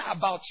talking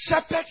about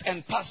shepherds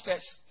and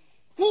pastors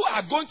who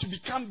are going to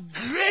become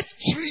great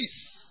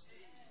trees.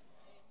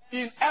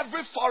 In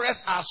every forest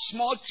are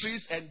small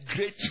trees and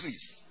great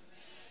trees.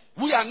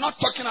 We are not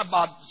talking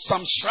about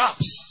some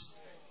shrubs.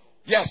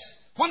 Yes.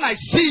 When I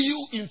see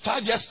you in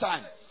 5 years'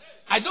 time,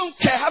 I don't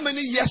care how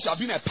many years you have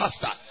been a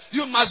pastor.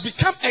 You must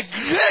become a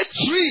great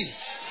tree.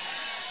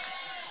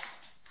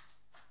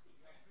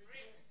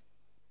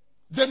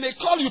 They may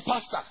call you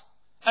pastor,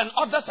 and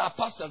others are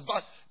pastors,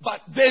 but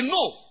they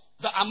know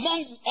that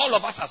among all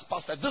of us as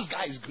pastors, this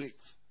guy is great.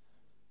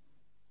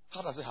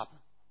 How does it happen?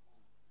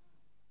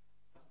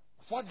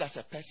 What does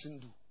a person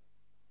do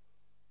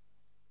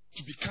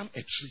to become a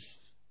tree?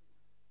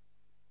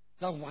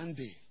 That one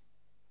day,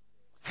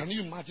 can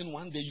you imagine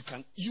one day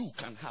you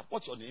can have,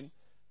 what's your name?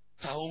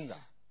 Taonga.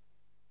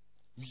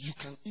 You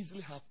can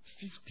easily have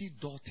 50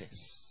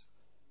 daughters.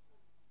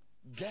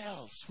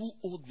 Girls who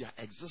owe their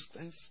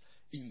existence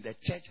in the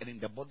church and in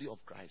the body of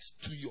Christ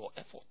to your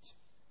effort.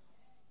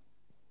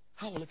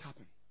 How will it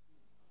happen?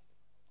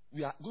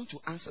 We are going to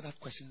answer that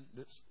question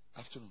this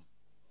afternoon.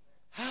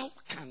 How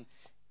can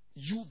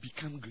you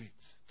become great?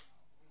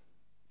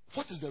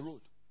 What is the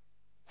road?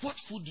 What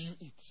food do you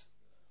eat?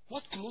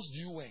 What clothes do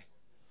you wear?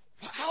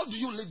 How do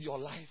you live your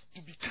life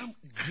to become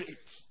great?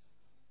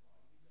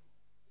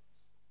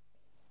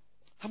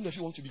 How many of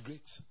you want to be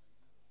great?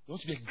 You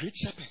want to be a great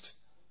shepherd?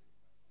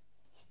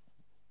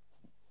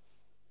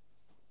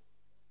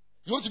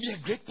 You want to be a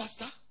great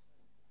pastor?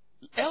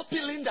 LP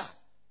Linda.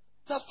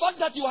 The fact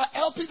that you are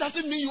LP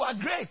doesn't mean you are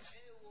great.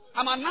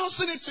 I'm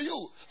announcing it to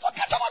you.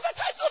 Forget about the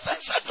titles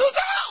and settle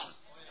down.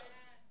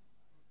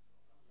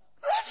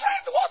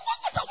 Reverend, what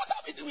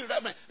associating with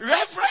reverend.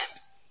 Reverend?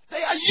 They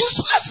are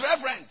useless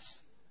reverends.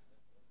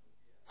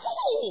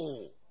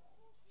 Oh.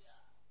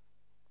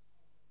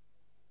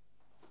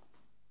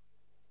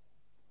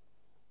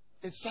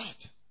 It's sad.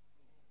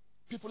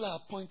 People are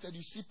appointed.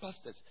 You see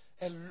pastors,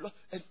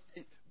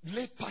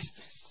 lay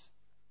pastors,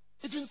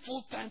 even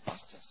full-time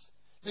pastors.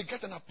 They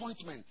get an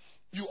appointment.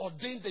 You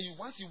ordain them.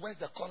 Once he wears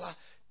the collar,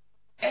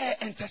 air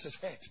enters his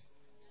head.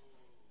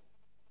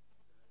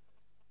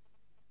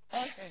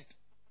 Airhead.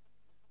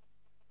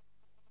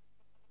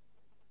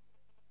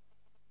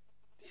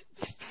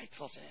 These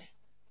titles,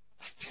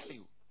 I tell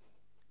you,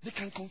 they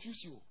can confuse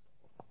you.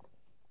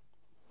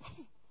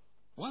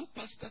 One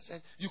pastor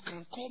said, "You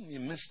can call me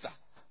Mister.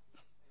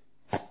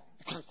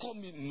 You can call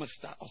me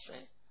Mister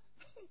Ose.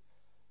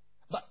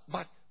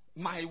 But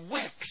my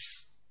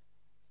works,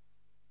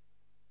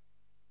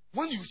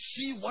 when you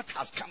see what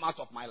has come out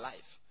of my life,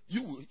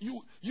 you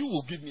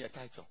will give me a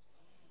title."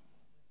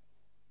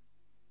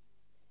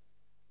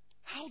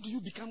 How do you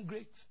become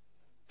great?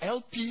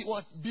 LP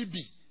what? BB.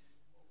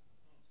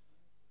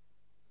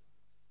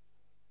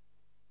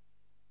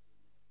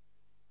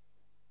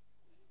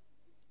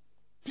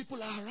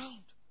 People are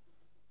around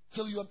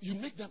till you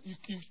make them, you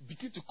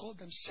begin to call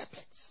them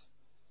shepherds.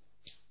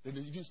 Then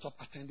they even stop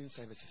attending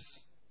services.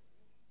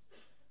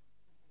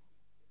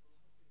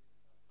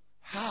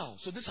 How?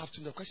 So this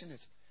afternoon the question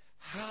is,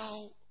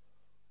 how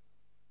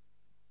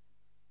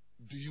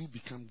do you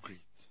become great?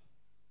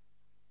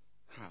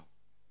 How?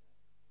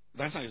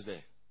 The answer is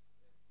there.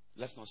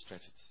 Let's not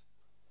stretch it.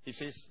 He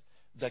says,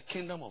 the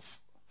kingdom of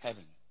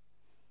heaven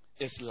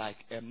is like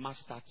a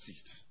mustard seed.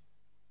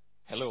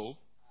 Hello?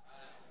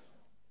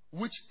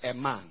 Which a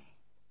man.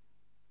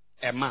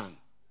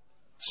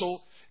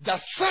 So the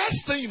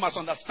first thing you must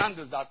understand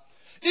is that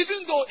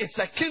even though it's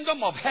a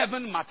kingdom of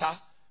heaven matter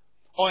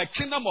or a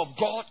kingdom of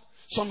God,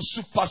 some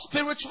super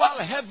spiritual,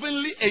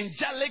 heavenly,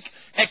 angelic,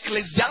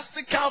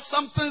 ecclesiastical,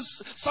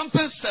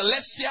 something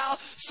celestial,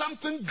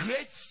 something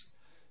great.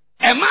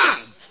 A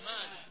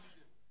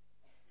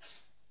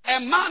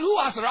man who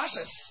has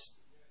rashes.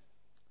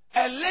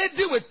 A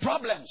lady with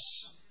problems.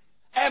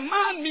 A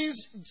man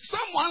means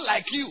someone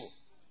like you.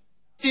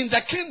 In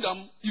the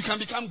kingdom, you can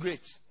become great.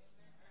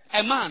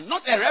 A man,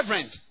 not a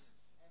reverend.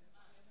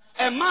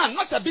 A man,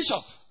 not a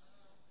bishop.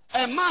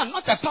 A man,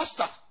 not a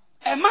pastor.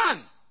 A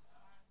man.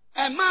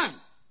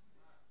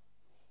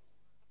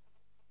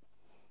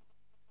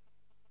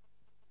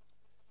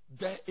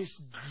 There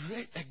is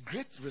a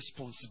great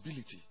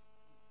responsibility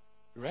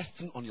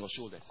resting on your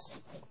shoulders.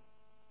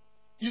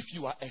 If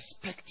you are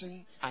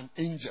expecting an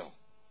angel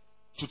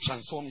to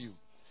transform you,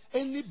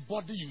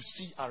 anybody you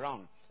see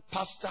around,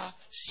 pastor,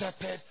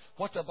 shepherd,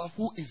 whatever,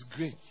 who is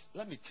great,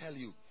 let me tell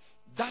you,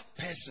 that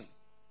person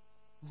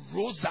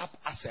rose up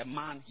as a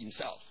man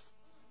himself.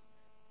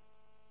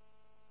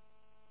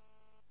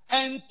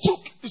 And took,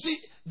 you see,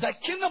 the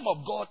kingdom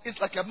of God is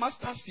like a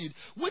mustard seed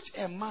which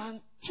a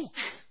man took.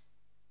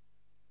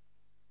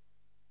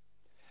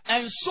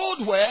 And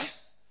sowed where?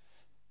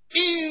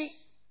 In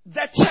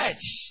the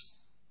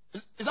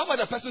church. Is that where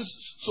the person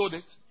sowed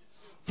it?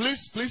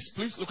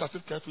 Please look at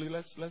it carefully.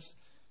 Let's.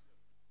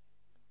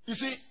 You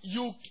see,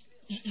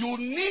 you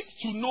need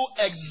to know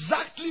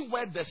exactly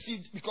where the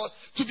seed, because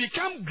to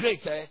become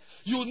greater,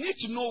 you need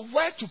to know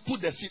where to put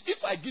the seed.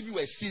 If I give you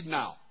a seed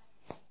now,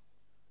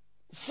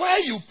 where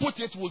you put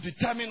it will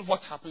determine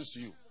what happens to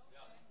you.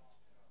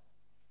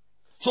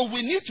 So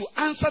we need to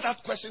answer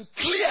that question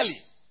clearly.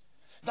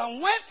 That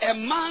when a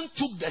man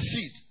took the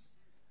seed,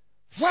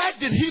 where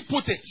did he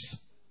put it?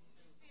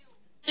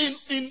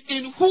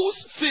 In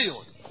whose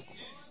field?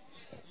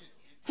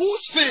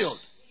 Whose field?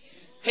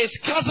 His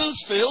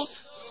cousin's field?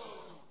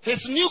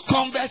 His new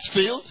convert's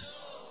field?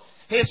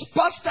 His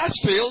pastor's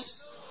field?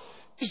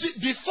 You see,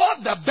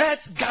 before the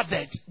birds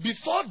gathered,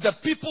 before the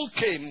people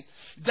came,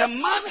 the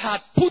man had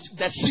put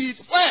the seed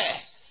where?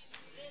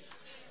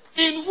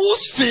 In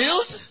whose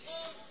field?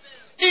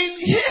 In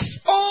his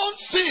own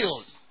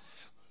field.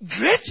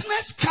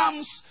 Greatness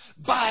comes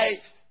by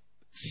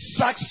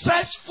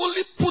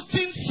successfully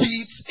putting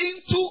seeds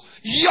into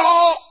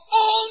your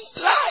own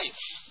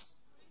life.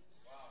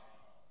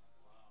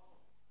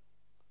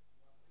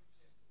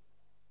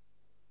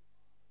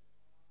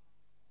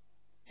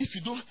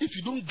 If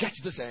you don't get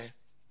this,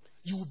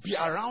 you will be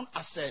around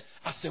as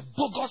a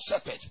bogus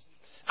shepherd,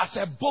 as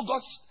a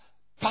bogus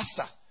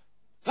pastor.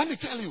 Let me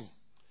tell you,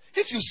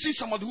 if you see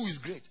somebody who is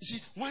great, you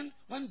see, when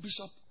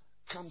Bishop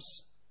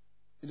comes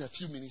in a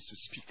few minutes to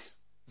speak,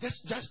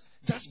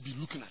 just be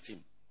looking at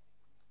him.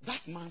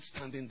 That man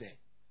standing there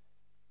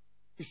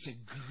is a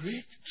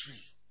great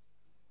tree.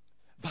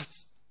 But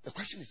the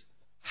question is,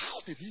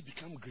 how did he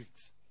become great?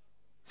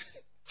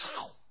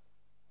 How?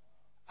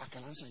 I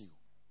can answer you.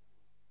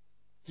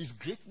 His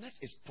greatness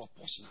is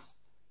proportional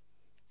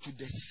to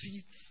the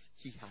seeds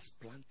he has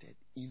planted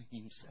in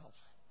himself.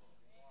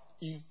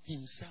 In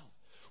himself.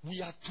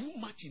 We are too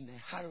much in a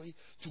hurry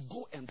to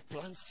go and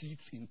plant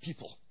seeds in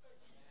people.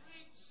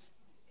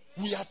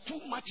 We are too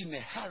much in a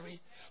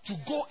hurry to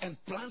go and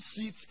plant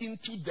seeds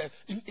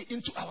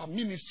into our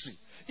ministry,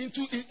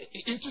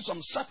 into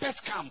some shepherd's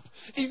camp,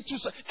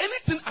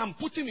 anything I'm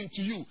putting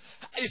into you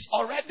is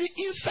already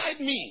inside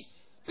me.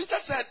 Peter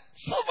said,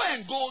 silver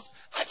and gold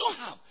I don't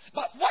have,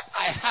 but what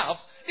I have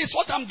is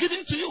what I'm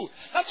giving to you.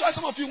 That's why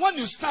some of you, when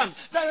you stand,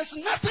 there is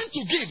nothing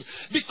to give,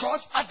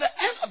 because at the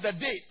end of the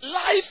day,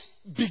 life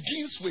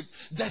begins with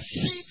the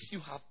seeds you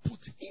have put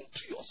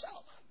into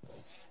yourself.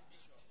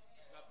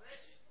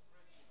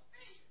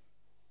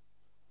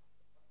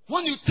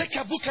 When you take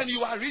a book and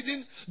you are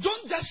reading,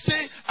 don't just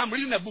say, I'm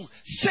reading a book.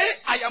 Say,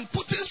 I am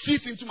putting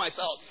seeds into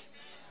myself.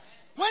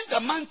 When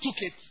the man took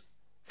it,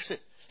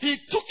 he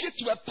took it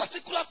to a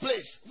particular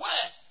place.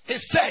 Where?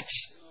 His church.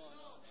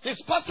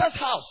 His pastor's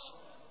house.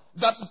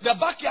 The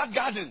backyard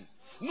garden.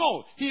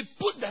 No, he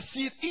put the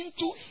seed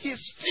into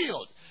his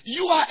field.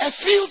 You are a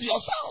field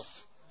yourself.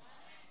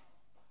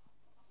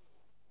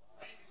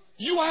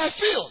 You are a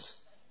field.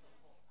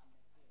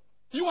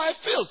 You are a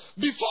field.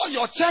 Before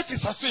your church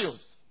is a field.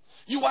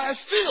 You are a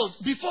field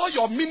before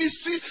your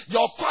ministry,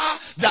 your choir,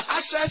 the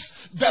ushers,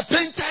 the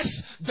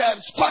painters, the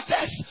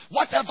squatters,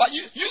 whatever.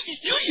 You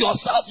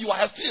yourself, you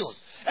are a field.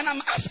 And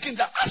I'm asking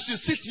that as you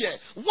sit here,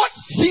 what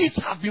seeds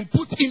have been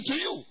put into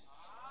you?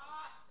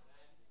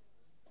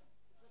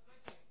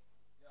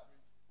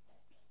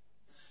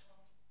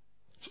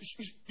 So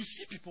you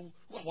see people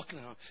who are walking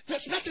around.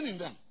 There's nothing in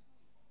them.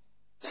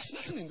 There's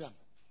nothing in them.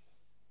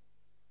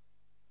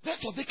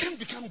 Therefore, they can't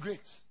become great.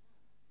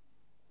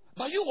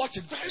 But you watch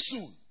it very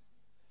soon.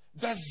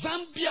 The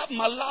Zambia,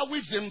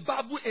 Malawi,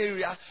 Zimbabwe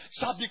area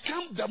shall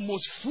become the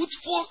most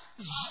fruitful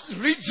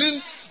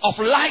region of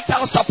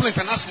Lighthouse Chapel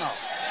International.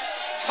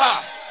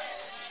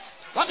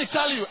 Let me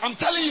tell you, I'm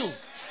telling you.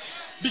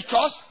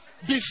 Because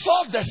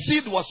before the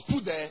seed was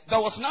put there, there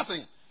was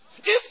nothing.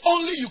 If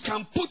only you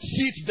can put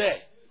seed there,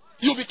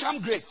 you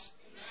become great.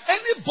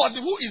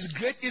 Anybody who is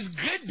great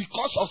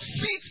because of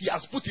seeds he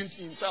has put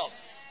into himself.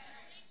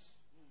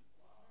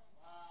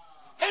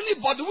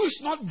 Anybody who is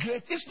not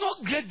great, it's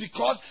not great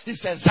because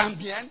he's a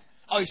Zambian,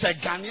 or he's a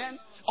Ghanaian,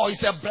 or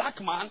he's a black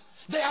man.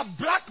 There are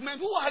black men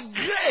who are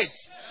great.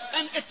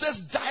 And it is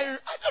I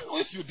don't know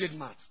if you did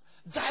math.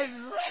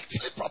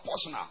 Directly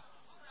proportional.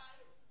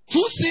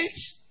 2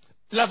 seats,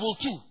 level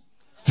 2.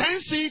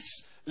 10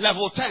 seats,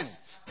 level 10.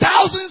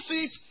 1,000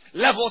 seats,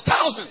 level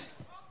 1,000.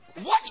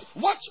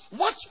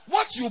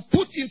 What you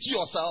put into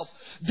yourself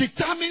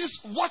determines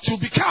what you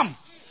become.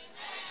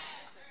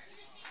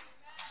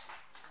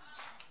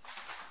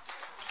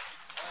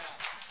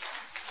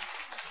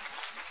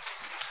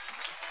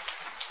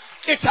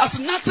 It has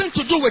nothing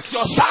to do with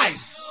your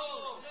size.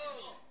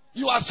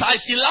 You are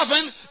size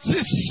 11,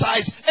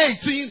 size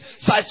 18,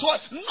 size what?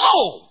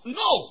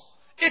 No.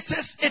 It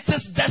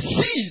is the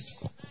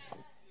seed.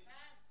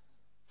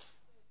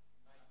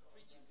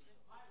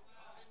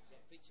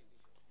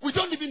 We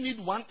don't even need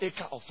 1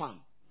 acre of farm.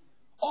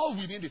 All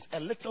we need is a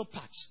little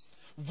patch.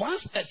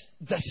 Once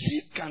the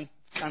seed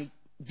can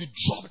be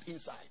dropped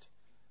inside,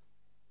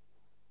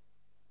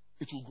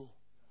 it will grow.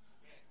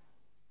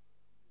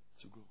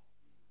 It will grow.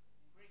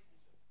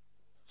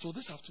 So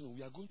this afternoon,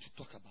 we are going to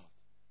talk about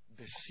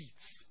the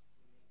seeds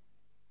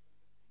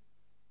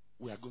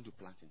we are going to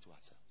plant into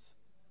ourselves.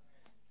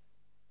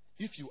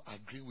 If you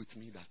agree with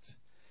me that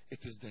it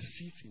is the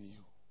seeds in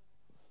you,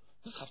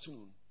 this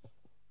afternoon,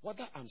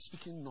 whether I'm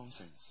speaking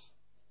nonsense,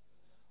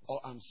 or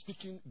I'm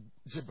speaking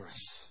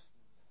gibberish,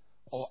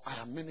 or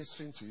I am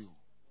ministering to you,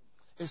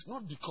 it's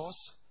not because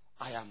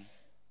I am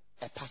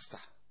a pastor.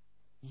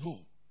 No.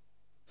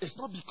 It's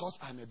not because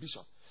I'm a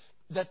bishop.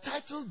 The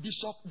title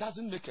bishop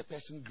doesn't make a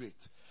person great.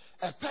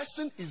 A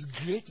person is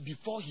great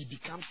before he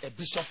becomes a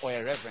bishop or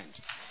a reverend.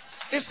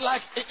 It's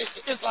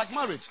like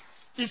marriage.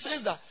 He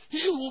says that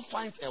he who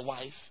finds a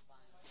wife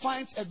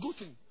finds a good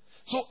thing.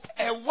 So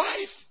a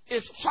wife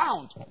is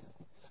found.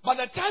 By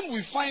the time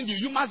we find you,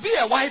 you must be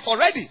a wife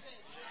already.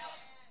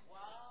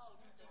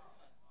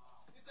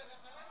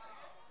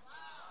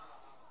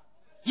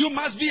 You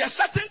must be a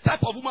certain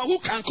type of woman who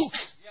can cook.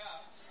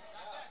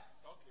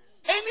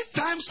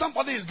 Anytime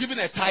somebody is given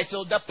a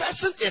title, the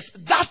person is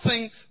that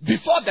thing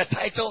before the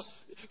title.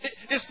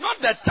 It's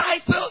not the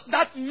title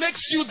that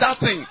makes you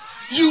that thing.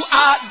 You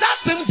are that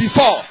thing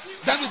before.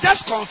 Then we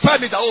just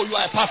confirm it that, you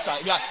are a pastor.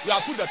 You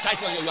are put the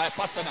title on you. You are a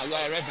pastor now. You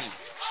are a reverend.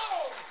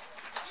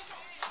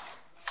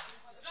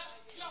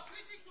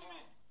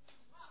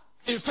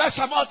 In 1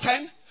 Samuel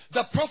 10,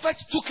 the prophet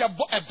took a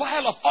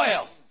vial of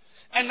oil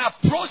and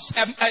approached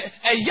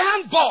a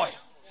young boy.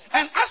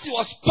 And as he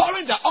was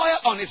pouring the oil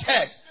on his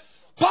head,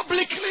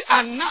 publicly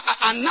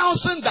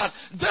announcing that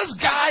this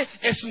guy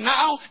is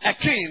now a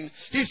king,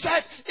 he said,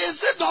 is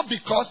it not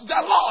because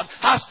the Lord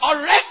has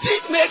already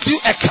made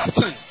you a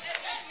captain?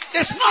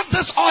 It's not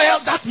this oil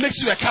that makes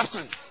you a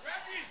captain.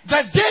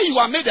 The day you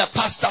are made a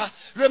pastor,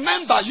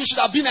 remember, you should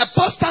have been a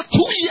pastor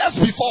 2 years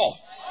before.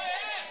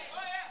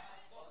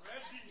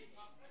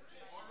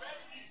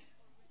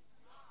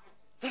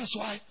 That is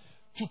why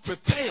to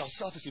prepare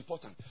yourself is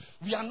important.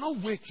 We are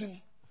not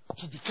waiting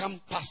to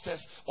become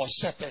pastors or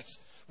shepherds.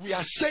 We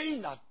are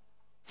saying that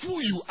who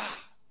you are.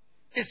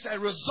 It's a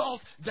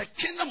result. The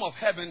kingdom of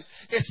heaven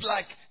is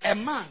like a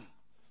man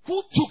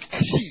who took a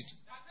seed.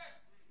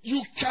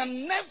 You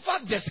can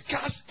never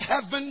discuss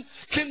heaven,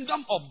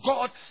 kingdom of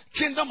God,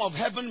 kingdom of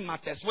heaven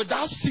matters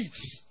without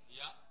seeds.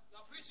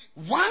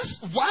 Once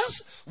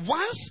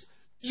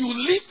you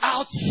leave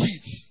out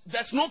seeds,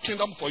 there's no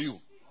kingdom for you.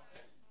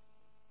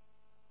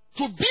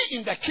 To be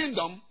in the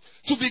kingdom,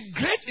 to be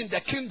great in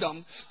the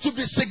kingdom, to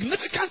be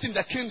significant in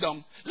the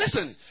kingdom.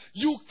 Listen,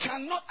 you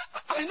cannot.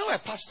 I know a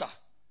pastor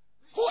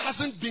who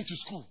hasn't been to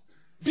school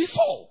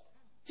before.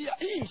 He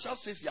himself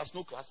says he has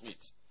no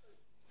classmates.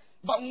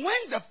 But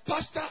when the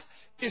pastor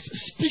is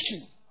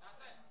speaking,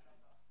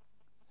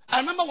 I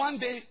remember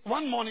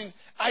one morning,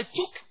 I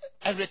took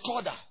a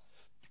recorder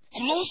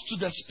close to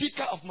the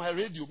speaker of my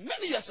radio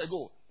many years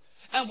ago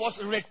and was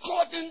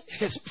recording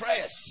his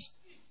prayers.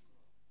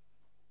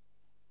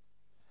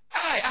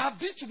 I have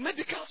been to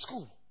medical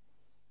school.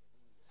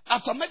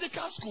 After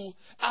medical school,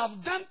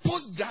 I've done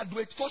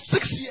postgraduate for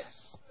 6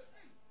 years.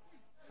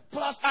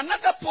 Plus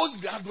another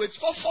postgraduate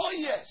for 4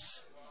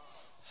 years.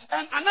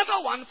 And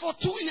another one for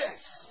 2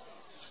 years.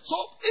 So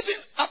even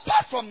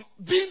apart from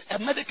being a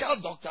medical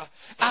doctor,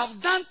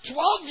 I've done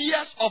 12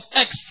 years of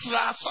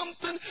extra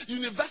something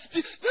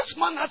university. This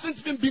man hasn't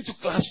even been to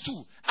class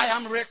 2. I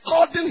am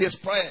recording his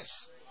prayers.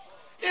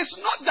 It's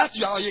not that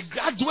you are a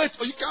graduate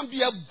or you can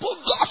be a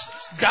bogus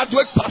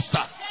graduate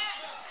pastor.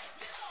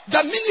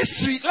 The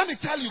ministry, let me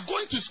tell you,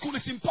 going to school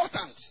is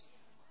important.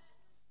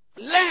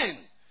 Learn.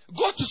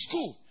 Go to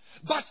school.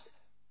 But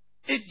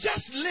it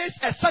just lays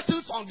a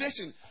certain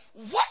foundation.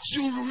 What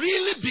you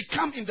really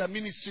become in the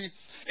ministry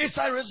is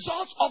a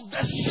result of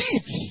the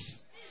seeds.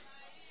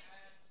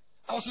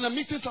 I was in a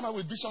meeting somewhere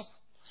with Bishop,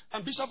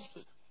 and Bishop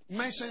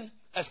mentioned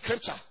a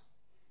scripture.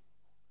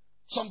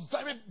 Some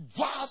very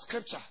vile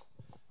scripture.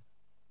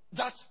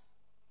 That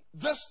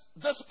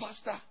this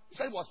pastor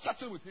said was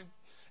starting with him,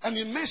 and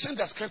he mentioned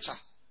the scripture.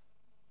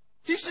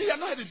 He said he had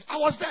not heard it. I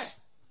was there.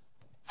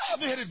 I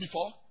haven't heard it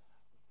before.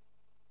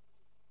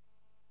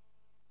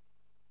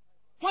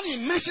 When he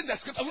mentioned the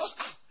scripture, I was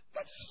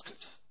that's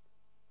scripture.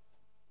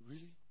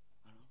 Really?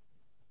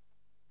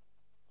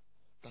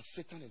 That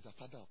Satan is the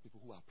father of people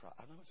who are proud.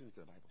 I've never seen it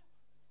in the Bible.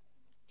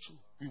 True.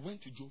 We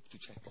went to Job to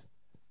check.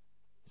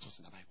 It was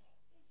in the Bible.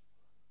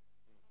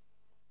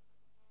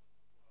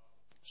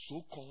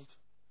 So-called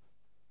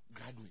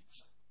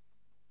graduates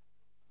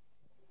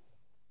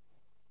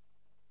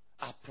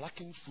are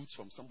plucking fruits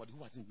from somebody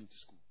who hasn't been to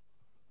school.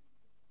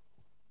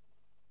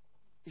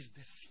 It's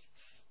the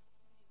seeds.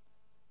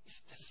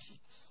 It's the seeds.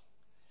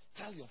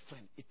 Tell your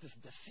friend, it is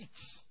the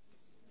seeds.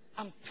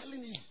 I'm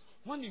telling you,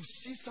 when you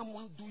see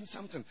someone doing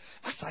something,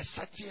 as I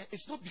sat here,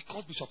 it's not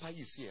because Bishop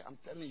Ayi is here. I'm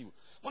telling you.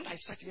 When I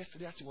sat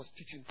yesterday as he was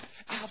teaching,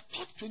 I have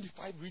taught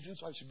 25 reasons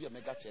why you should be a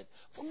mega church.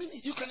 For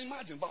many, you can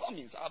imagine, by all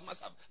means, I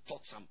must have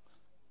taught some.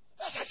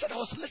 As I said, I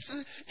was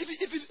listening.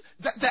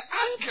 The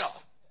angle.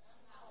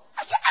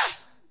 I said,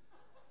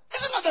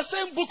 is it not the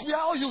same book we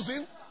are all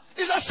using?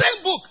 It's the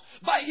same book,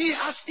 but he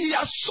has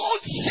sown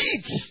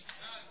seeds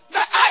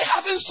that I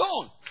haven't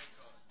sown.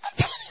 I'm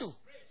telling you.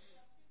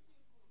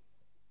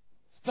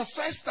 The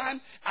first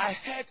time I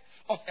heard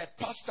of a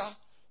pastor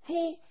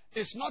who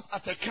is not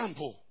at a camp,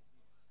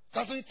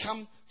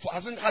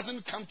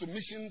 hasn't come to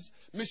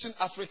Mission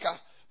Africa,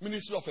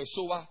 Ministry of a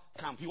Sower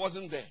camp. He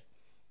wasn't there.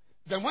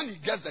 Then when he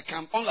gets the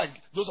camp, unlike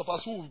those of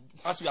us who,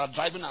 as we are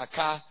driving our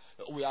car,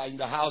 we are in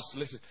the house,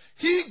 listen,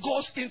 he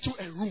goes into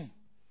a room.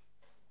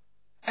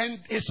 And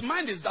his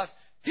mind is that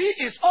he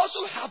is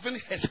also having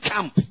his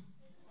camp.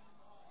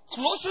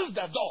 Closes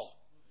the door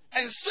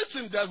and sits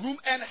in the room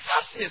and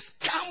has his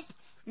camp,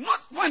 not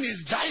when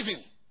he's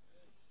driving,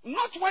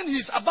 not when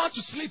he's about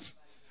to sleep,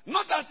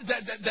 not that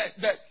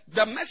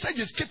the message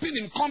is keeping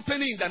him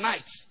company in the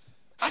night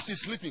as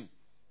he's sleeping.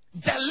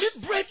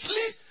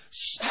 Deliberately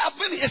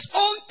having his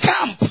own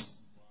camp.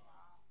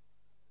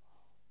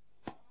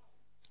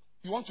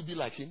 You want to be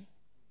like him?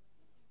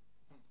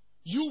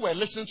 You were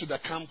listening to the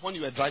camp when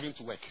you were driving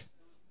to work.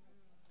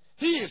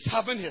 He is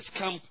having his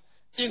camp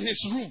in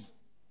his room,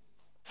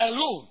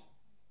 alone,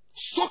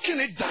 soaking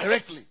it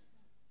directly.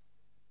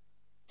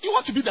 You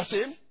want to be the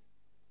same?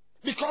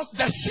 Because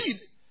the seed,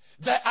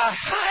 there are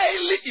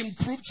highly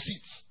improved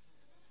seeds.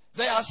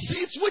 There are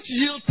seeds which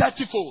yield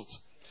 30-fold.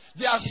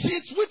 There are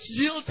seeds which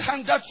yield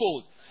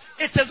 100-fold.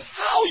 It is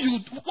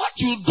what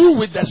you do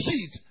with the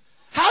seed,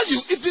 how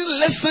you even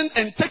listen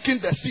and take in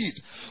the seed,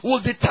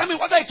 will determine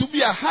whether it will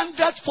be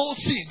 100-fold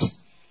seed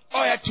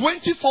or a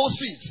 20-fold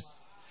seed.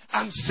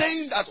 I'm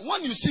saying that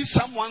when you see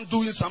someone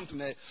doing something,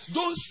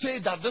 don't say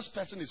that this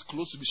person is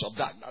close to Bishop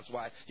Dag. That's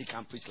why he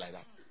can't preach like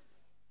that.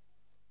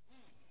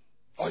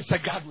 Or it's a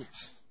graduate.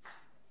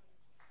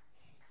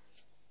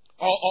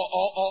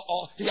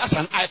 Or he has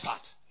an iPad.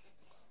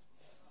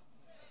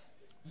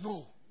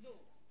 No.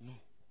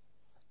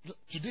 Look,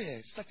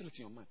 today, settle it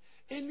in your mind.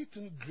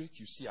 Anything great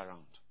you see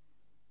around,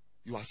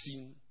 you are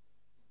seeing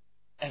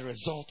a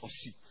result of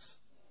seeds.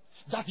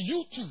 That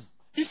you too,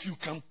 if you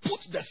can put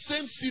the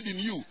same seed in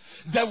you,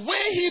 the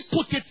way he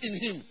put it in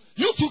him,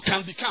 you too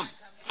can become.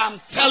 I'm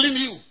telling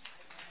you.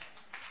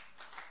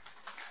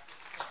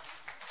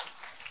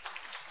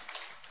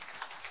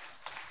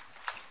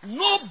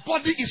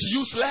 Nobody is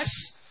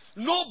useless.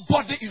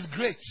 Nobody is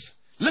great.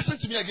 Listen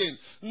to me again.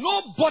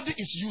 Nobody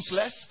is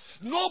useless.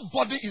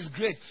 Nobody is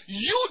great.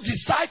 You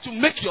decide to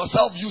make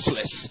yourself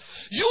useless.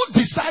 You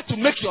decide to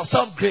make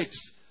yourself great.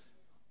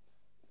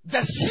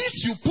 The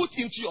seeds you put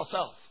into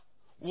yourself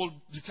will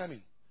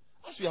determine.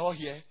 As we are all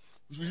here,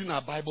 reading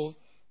our Bible,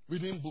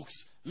 reading books,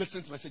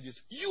 listening to messages,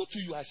 you too,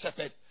 you are a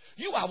shepherd.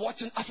 You are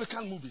watching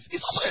African movies.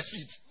 It's also a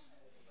seed.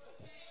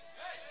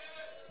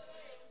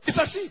 It's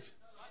a seed.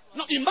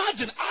 Now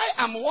imagine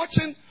I am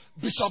watching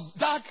Bishop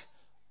Dag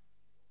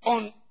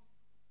on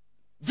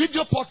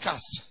video podcast.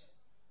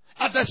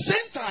 At the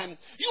same time,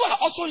 you are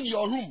also in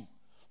your room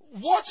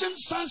watching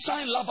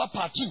Sunshine Lover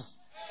Part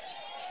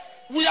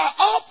 2. We are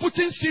all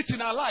putting seeds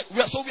in our life.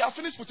 So we are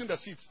finished putting the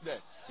seeds there.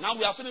 Now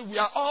we are finished. We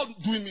are all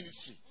doing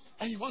ministry.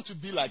 And you want to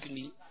be like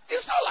me?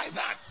 It's not like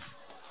that.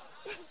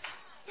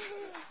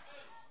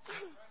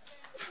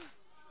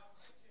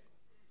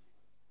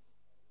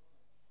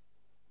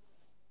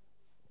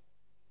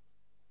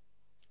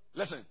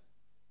 Listen.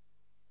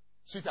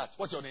 Sweetheart,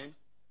 what's your name?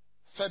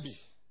 Feby.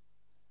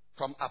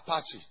 From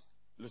Apache,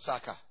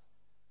 Lusaka.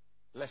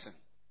 Listen.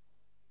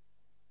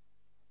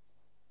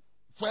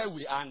 Where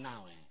we are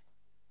now,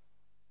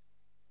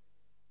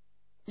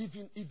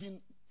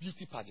 even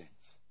beauty pageants.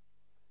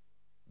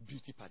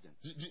 Beauty pageants.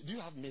 Do you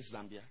have Miss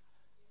Zambia?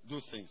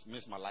 Those things.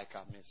 Miss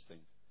Malika, Miss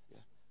things. Yeah.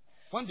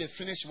 When they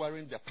finish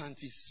wearing their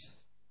panties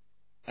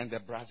and their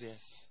brassiers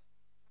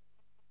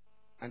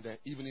and their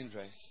evening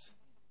dress,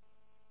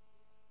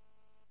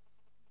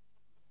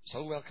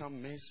 so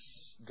welcome Miss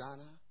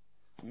Ghana,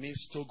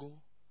 Miss Togo,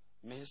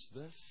 Miss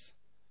this.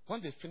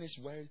 When they finish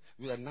wearing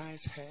with a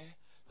nice hair,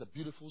 the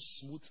beautiful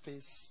smooth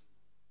face,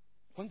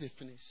 when they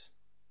finish,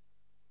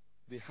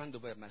 they hand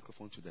over a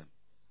microphone to them.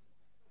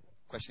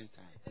 Question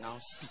time. Now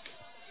speak.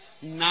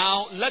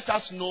 Now let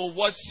us know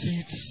what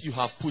seeds you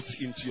have put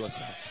into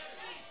yourself.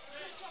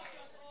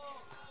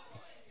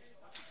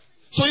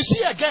 So you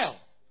see a girl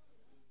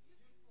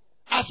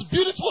as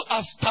beautiful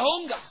as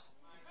Taonga,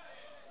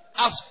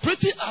 as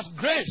pretty as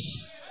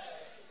Grace,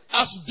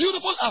 as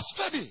beautiful as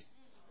Feby.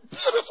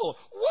 Beautiful.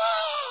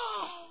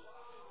 Wow.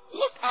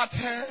 Look at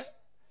her.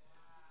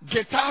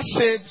 Guitar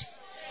shaped.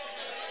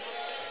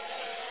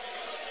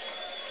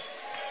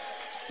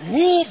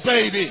 Woo,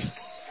 baby.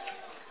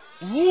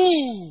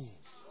 Woo.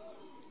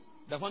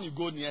 That when you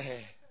go near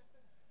her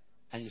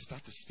and you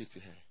start to speak to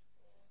her,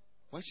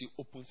 when she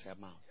opens her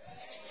mouth,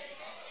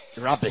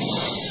 rubbish.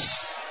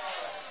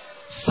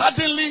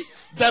 Suddenly,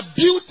 the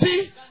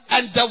beauty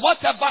and the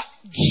whatever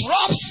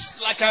drops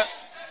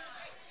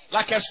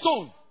like a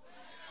stone.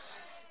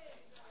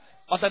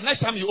 But the next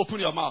time you open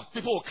your mouth,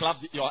 people will clap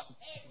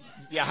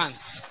their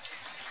hands.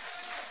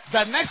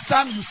 The next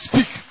time you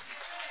speak,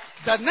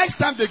 the next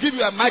time they give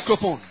you a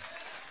microphone,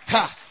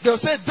 they'll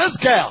say, this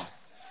girl,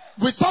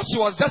 we thought she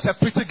was just a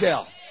pretty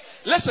girl.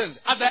 Listen,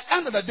 at the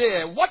end of the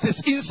day, what is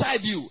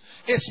inside you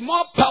is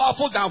more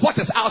powerful than what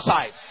is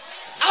outside.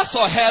 As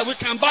for hair, we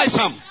can buy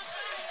some.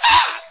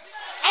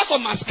 As for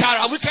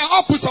mascara, we can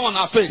all put some on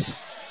our face.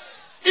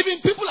 Even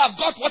people have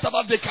got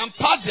whatever, they can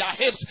pad their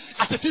hips,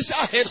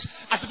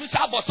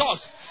 artificial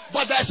buttocks.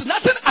 But there's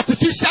nothing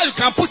artificial you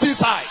can put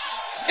inside.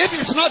 If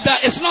it's not there,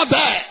 it's not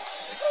there.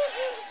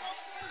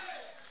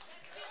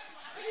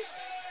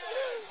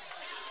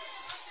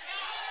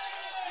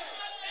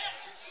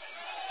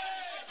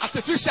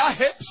 Artificial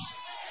hips,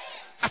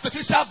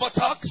 artificial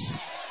buttocks,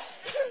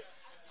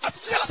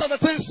 artificial other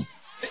things.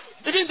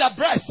 Even the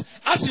breast,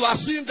 as you are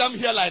seeing them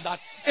here like that,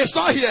 it's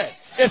not here.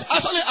 It's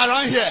actually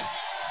around here.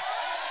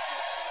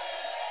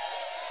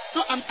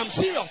 No, I'm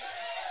serious.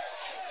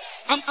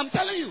 I'm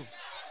telling you.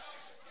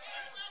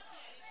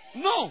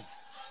 No.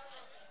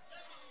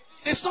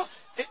 It's not.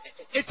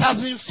 It has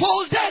been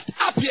folded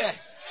up here.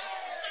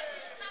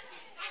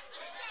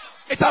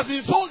 It has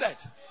been folded.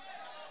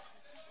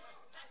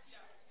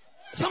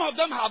 Some of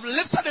them have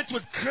lifted it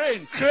with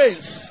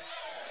cranes.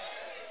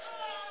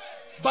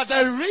 But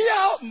the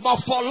real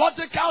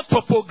morphological,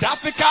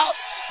 topographical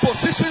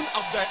position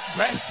of the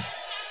breast,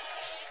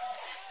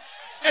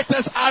 it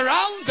is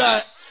around the.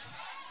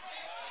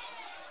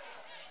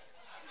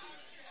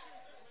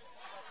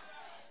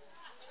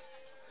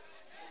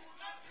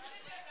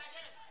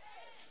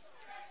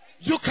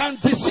 You can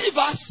deceive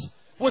us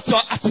with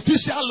your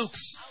artificial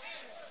looks.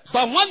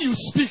 But when you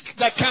speak,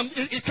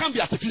 it can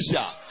be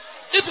artificial.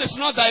 If it's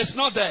not there, it's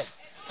not there.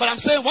 But I'm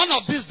saying one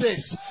of these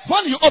days,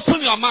 when you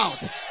open your mouth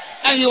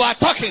and you are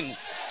talking,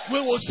 we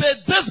will say,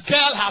 this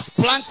girl has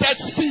planted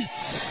seeds.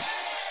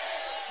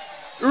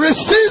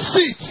 Receive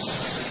seeds.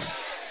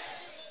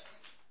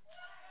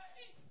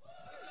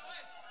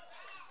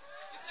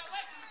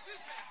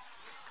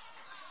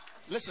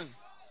 Listen.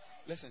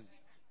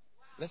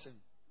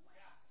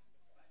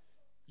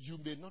 You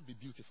may not be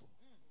beautiful.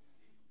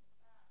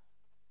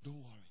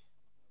 Don't worry.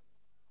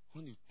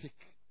 When you take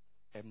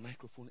a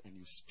microphone and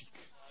you speak,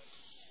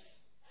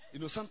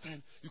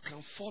 sometimes you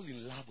can fall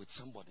in love with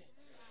somebody.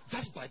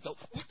 Just by the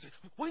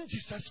when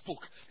Jesus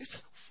spoke, he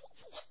said,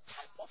 what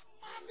type of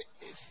man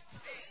is he?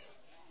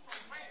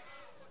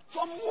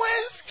 From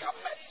whence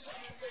cometh?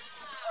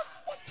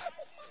 What type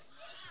of man?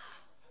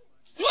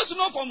 You want to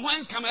know from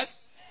whence cometh?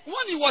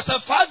 When he was a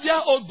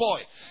 5-year-old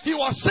boy, he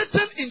was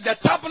sitting in the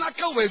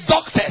tabernacle with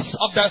doctors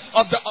of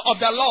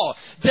the law,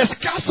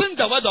 discussing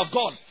the word of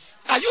God.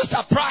 Are you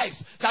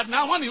surprised that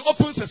now when he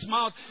opens his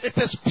mouth, it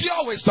is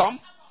pure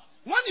wisdom?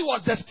 When he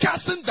was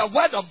discussing the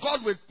word of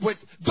God with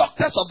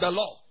doctors of the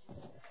law,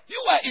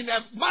 you were in a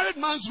married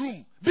man's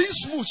room being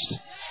smooched.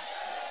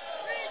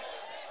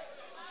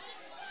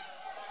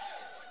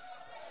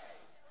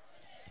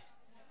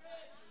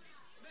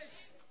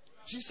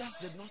 Jesus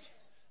did not.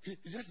 He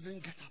just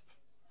didn't get up.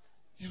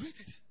 You read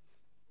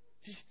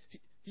it.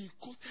 He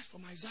quoted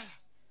from Isaiah.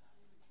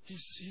 He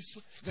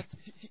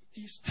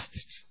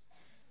started.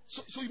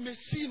 So you may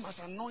see him as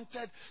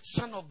anointed,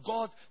 son of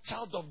God,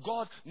 child of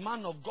God,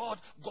 man of God,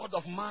 God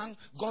of man,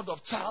 God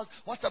of child,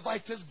 whatever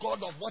it is,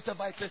 God of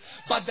whatever it is.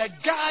 But the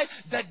guy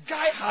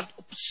had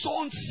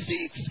sown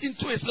seeds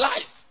into his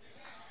life.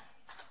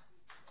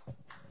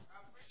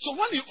 So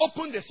when he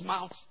opened his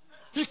mouth,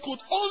 he could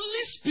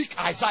only speak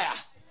Isaiah.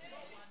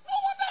 No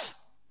wonder.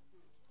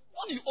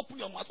 When you open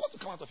your mouth, what will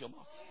come out of your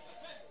mouth?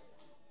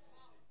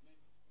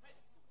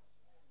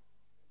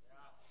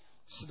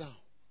 Sit down.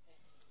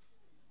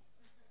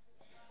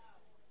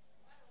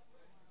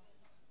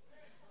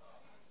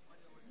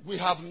 We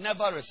have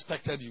never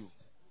respected you.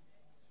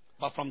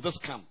 But from this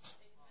camp,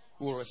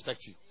 we will respect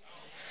you.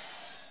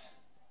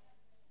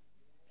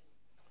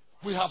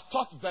 We have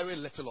thought very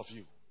little of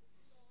you.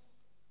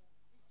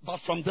 But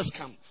from this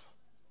camp,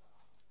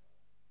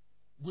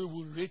 we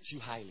will rate you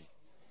highly.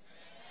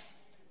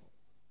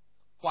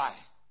 Why?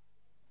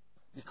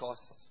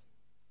 Because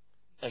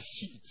a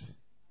seed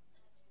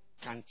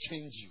can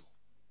change you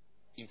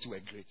into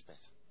a great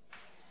person.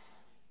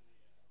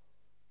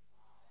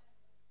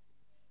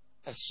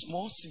 A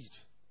small seed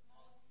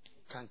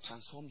can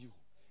transform you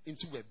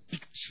into a big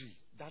tree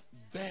that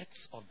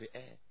birds of the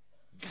air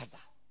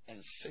gather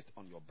and sit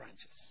on your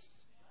branches.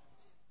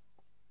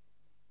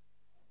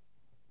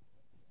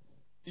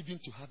 Even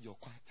to have your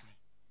quiet time.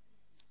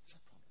 It's a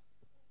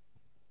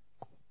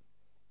problem.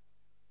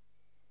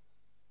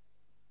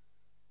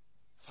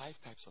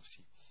 5 types of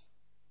seeds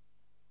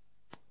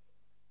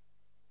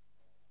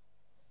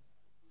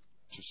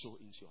to sow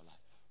into your life.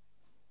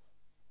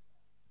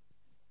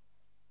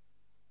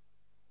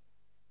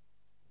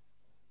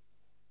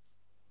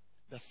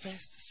 The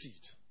first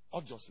seed,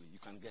 obviously, you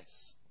can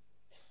guess.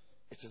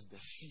 It is the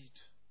seed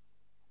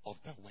of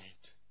the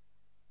word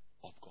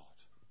of God.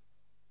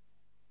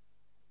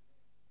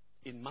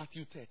 In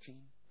Matthew 13,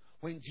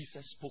 when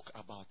Jesus spoke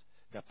about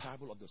the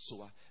parable of the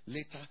sower,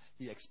 later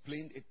he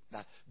explained it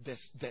that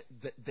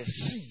the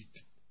seed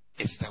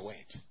is the word.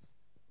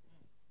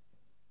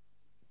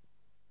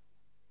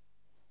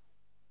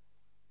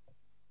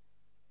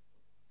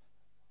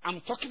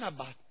 I'm talking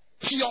about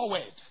pure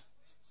word.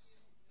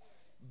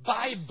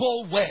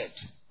 Bible word.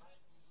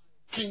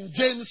 King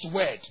James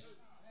word.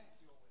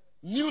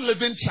 New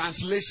Living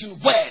Translation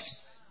word.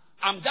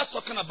 I'm just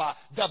talking about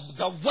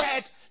the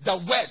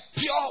word,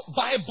 pure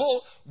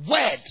Bible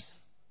word.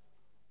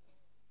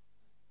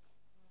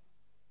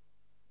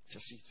 It's a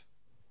seed.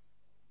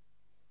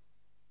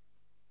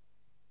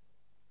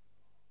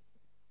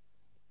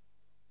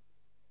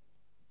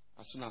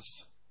 As soon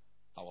as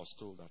I was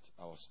told that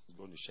I was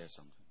going to share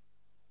something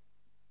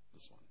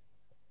this morning,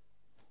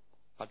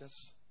 but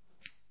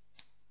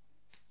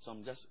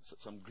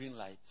some green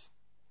light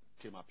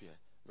came up here,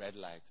 red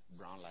light,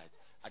 brown light.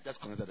 I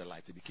just connected the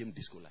light; it became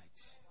disco lights.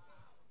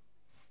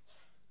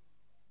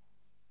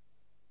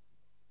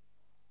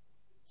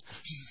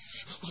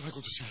 What am I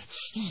going to say?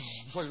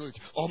 Before you know it,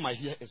 all my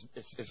hair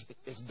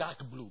is dark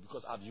blue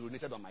because I've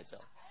urinated on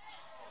myself.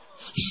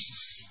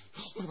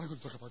 What am I going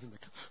to talk about in the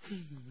car?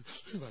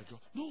 Oh my God.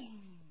 No.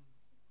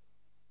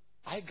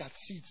 I got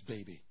seeds,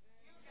 baby.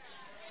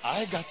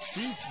 I got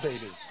seeds,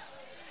 baby.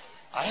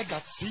 I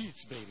got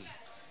seeds, baby.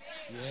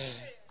 Yeah.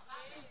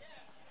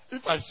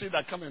 If I say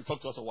that, come and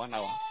talk to us for 1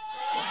 hour.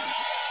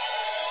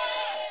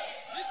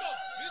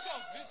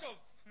 Bishop.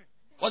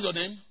 What's your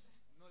name?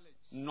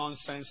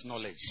 Nonsense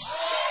knowledge.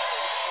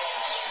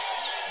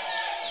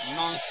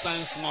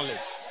 Nonsense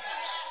knowledge.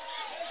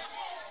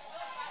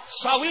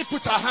 Shall we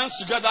put our hands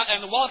together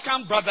and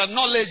welcome Brother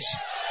Knowledge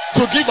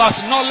to give us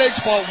knowledge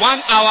for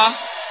 1 hour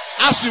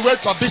as we wait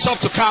for Bishop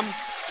to come?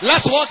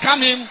 Let's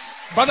welcome him.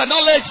 Brother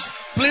Knowledge,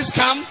 please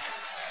come.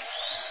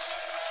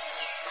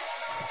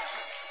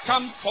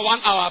 Come for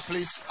 1 hour,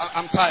 please.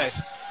 I'm tired.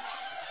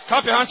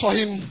 Clap your hands for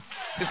him.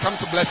 He's come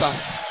to bless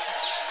us.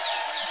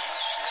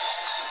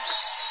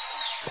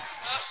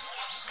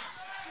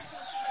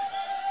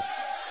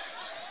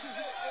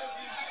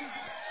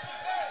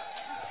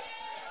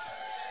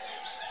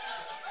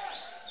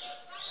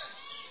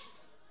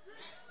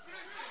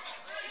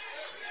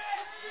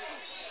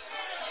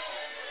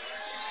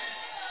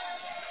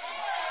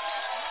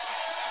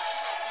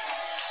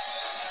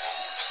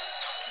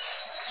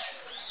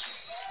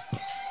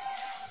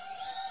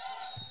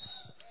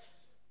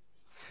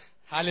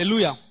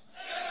 Hallelujah.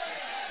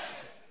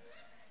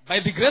 By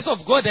the grace of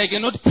God, I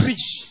cannot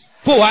preach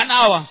for 1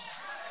 hour.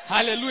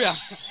 Hallelujah.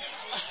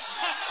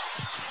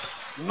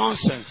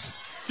 Nonsense.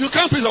 You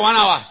can't preach for 1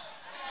 hour.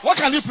 What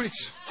can you preach?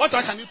 What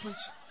can you preach?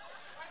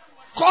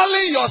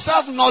 Calling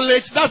yourself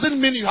knowledge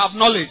doesn't mean you have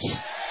knowledge.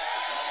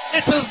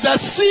 It is the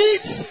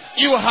seeds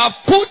you have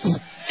put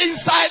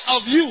inside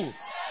of you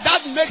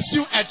that makes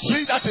you a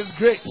tree that is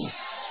great.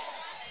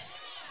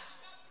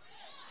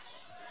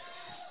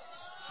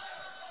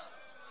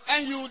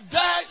 And you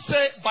dare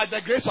say, by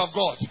the grace of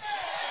God.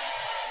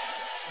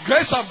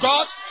 Grace of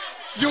God.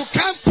 You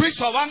can't preach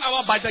for 1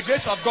 hour by the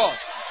grace of God.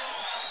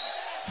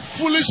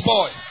 Foolish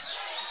boy.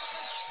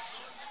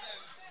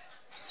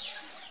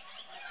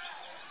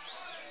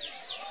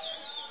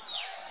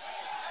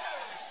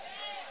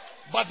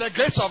 By the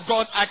grace of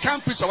God, I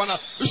can't preach for 1 hour.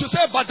 You should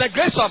say, by the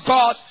grace of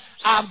God,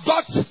 I've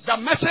got the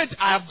message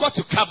I have got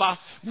to cover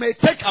may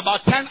take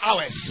about 10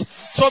 hours.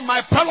 So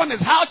my problem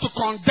is how to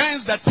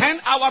condense the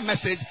 10-hour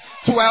message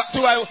to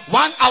a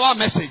 1 hour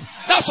message.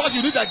 That's what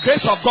you need, the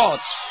grace of God.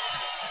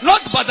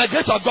 Not by the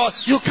grace of God,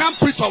 you can't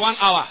preach for 1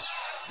 hour.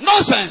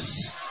 Nonsense.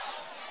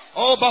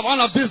 Oh, but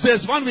one of these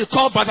days, when we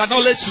call Brother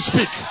Knowledge to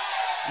speak.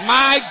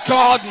 My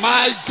God,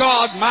 my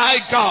God, my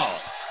God.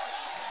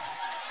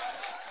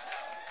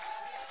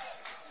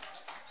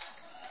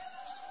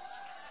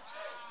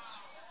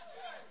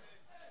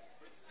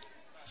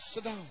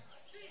 Sit down.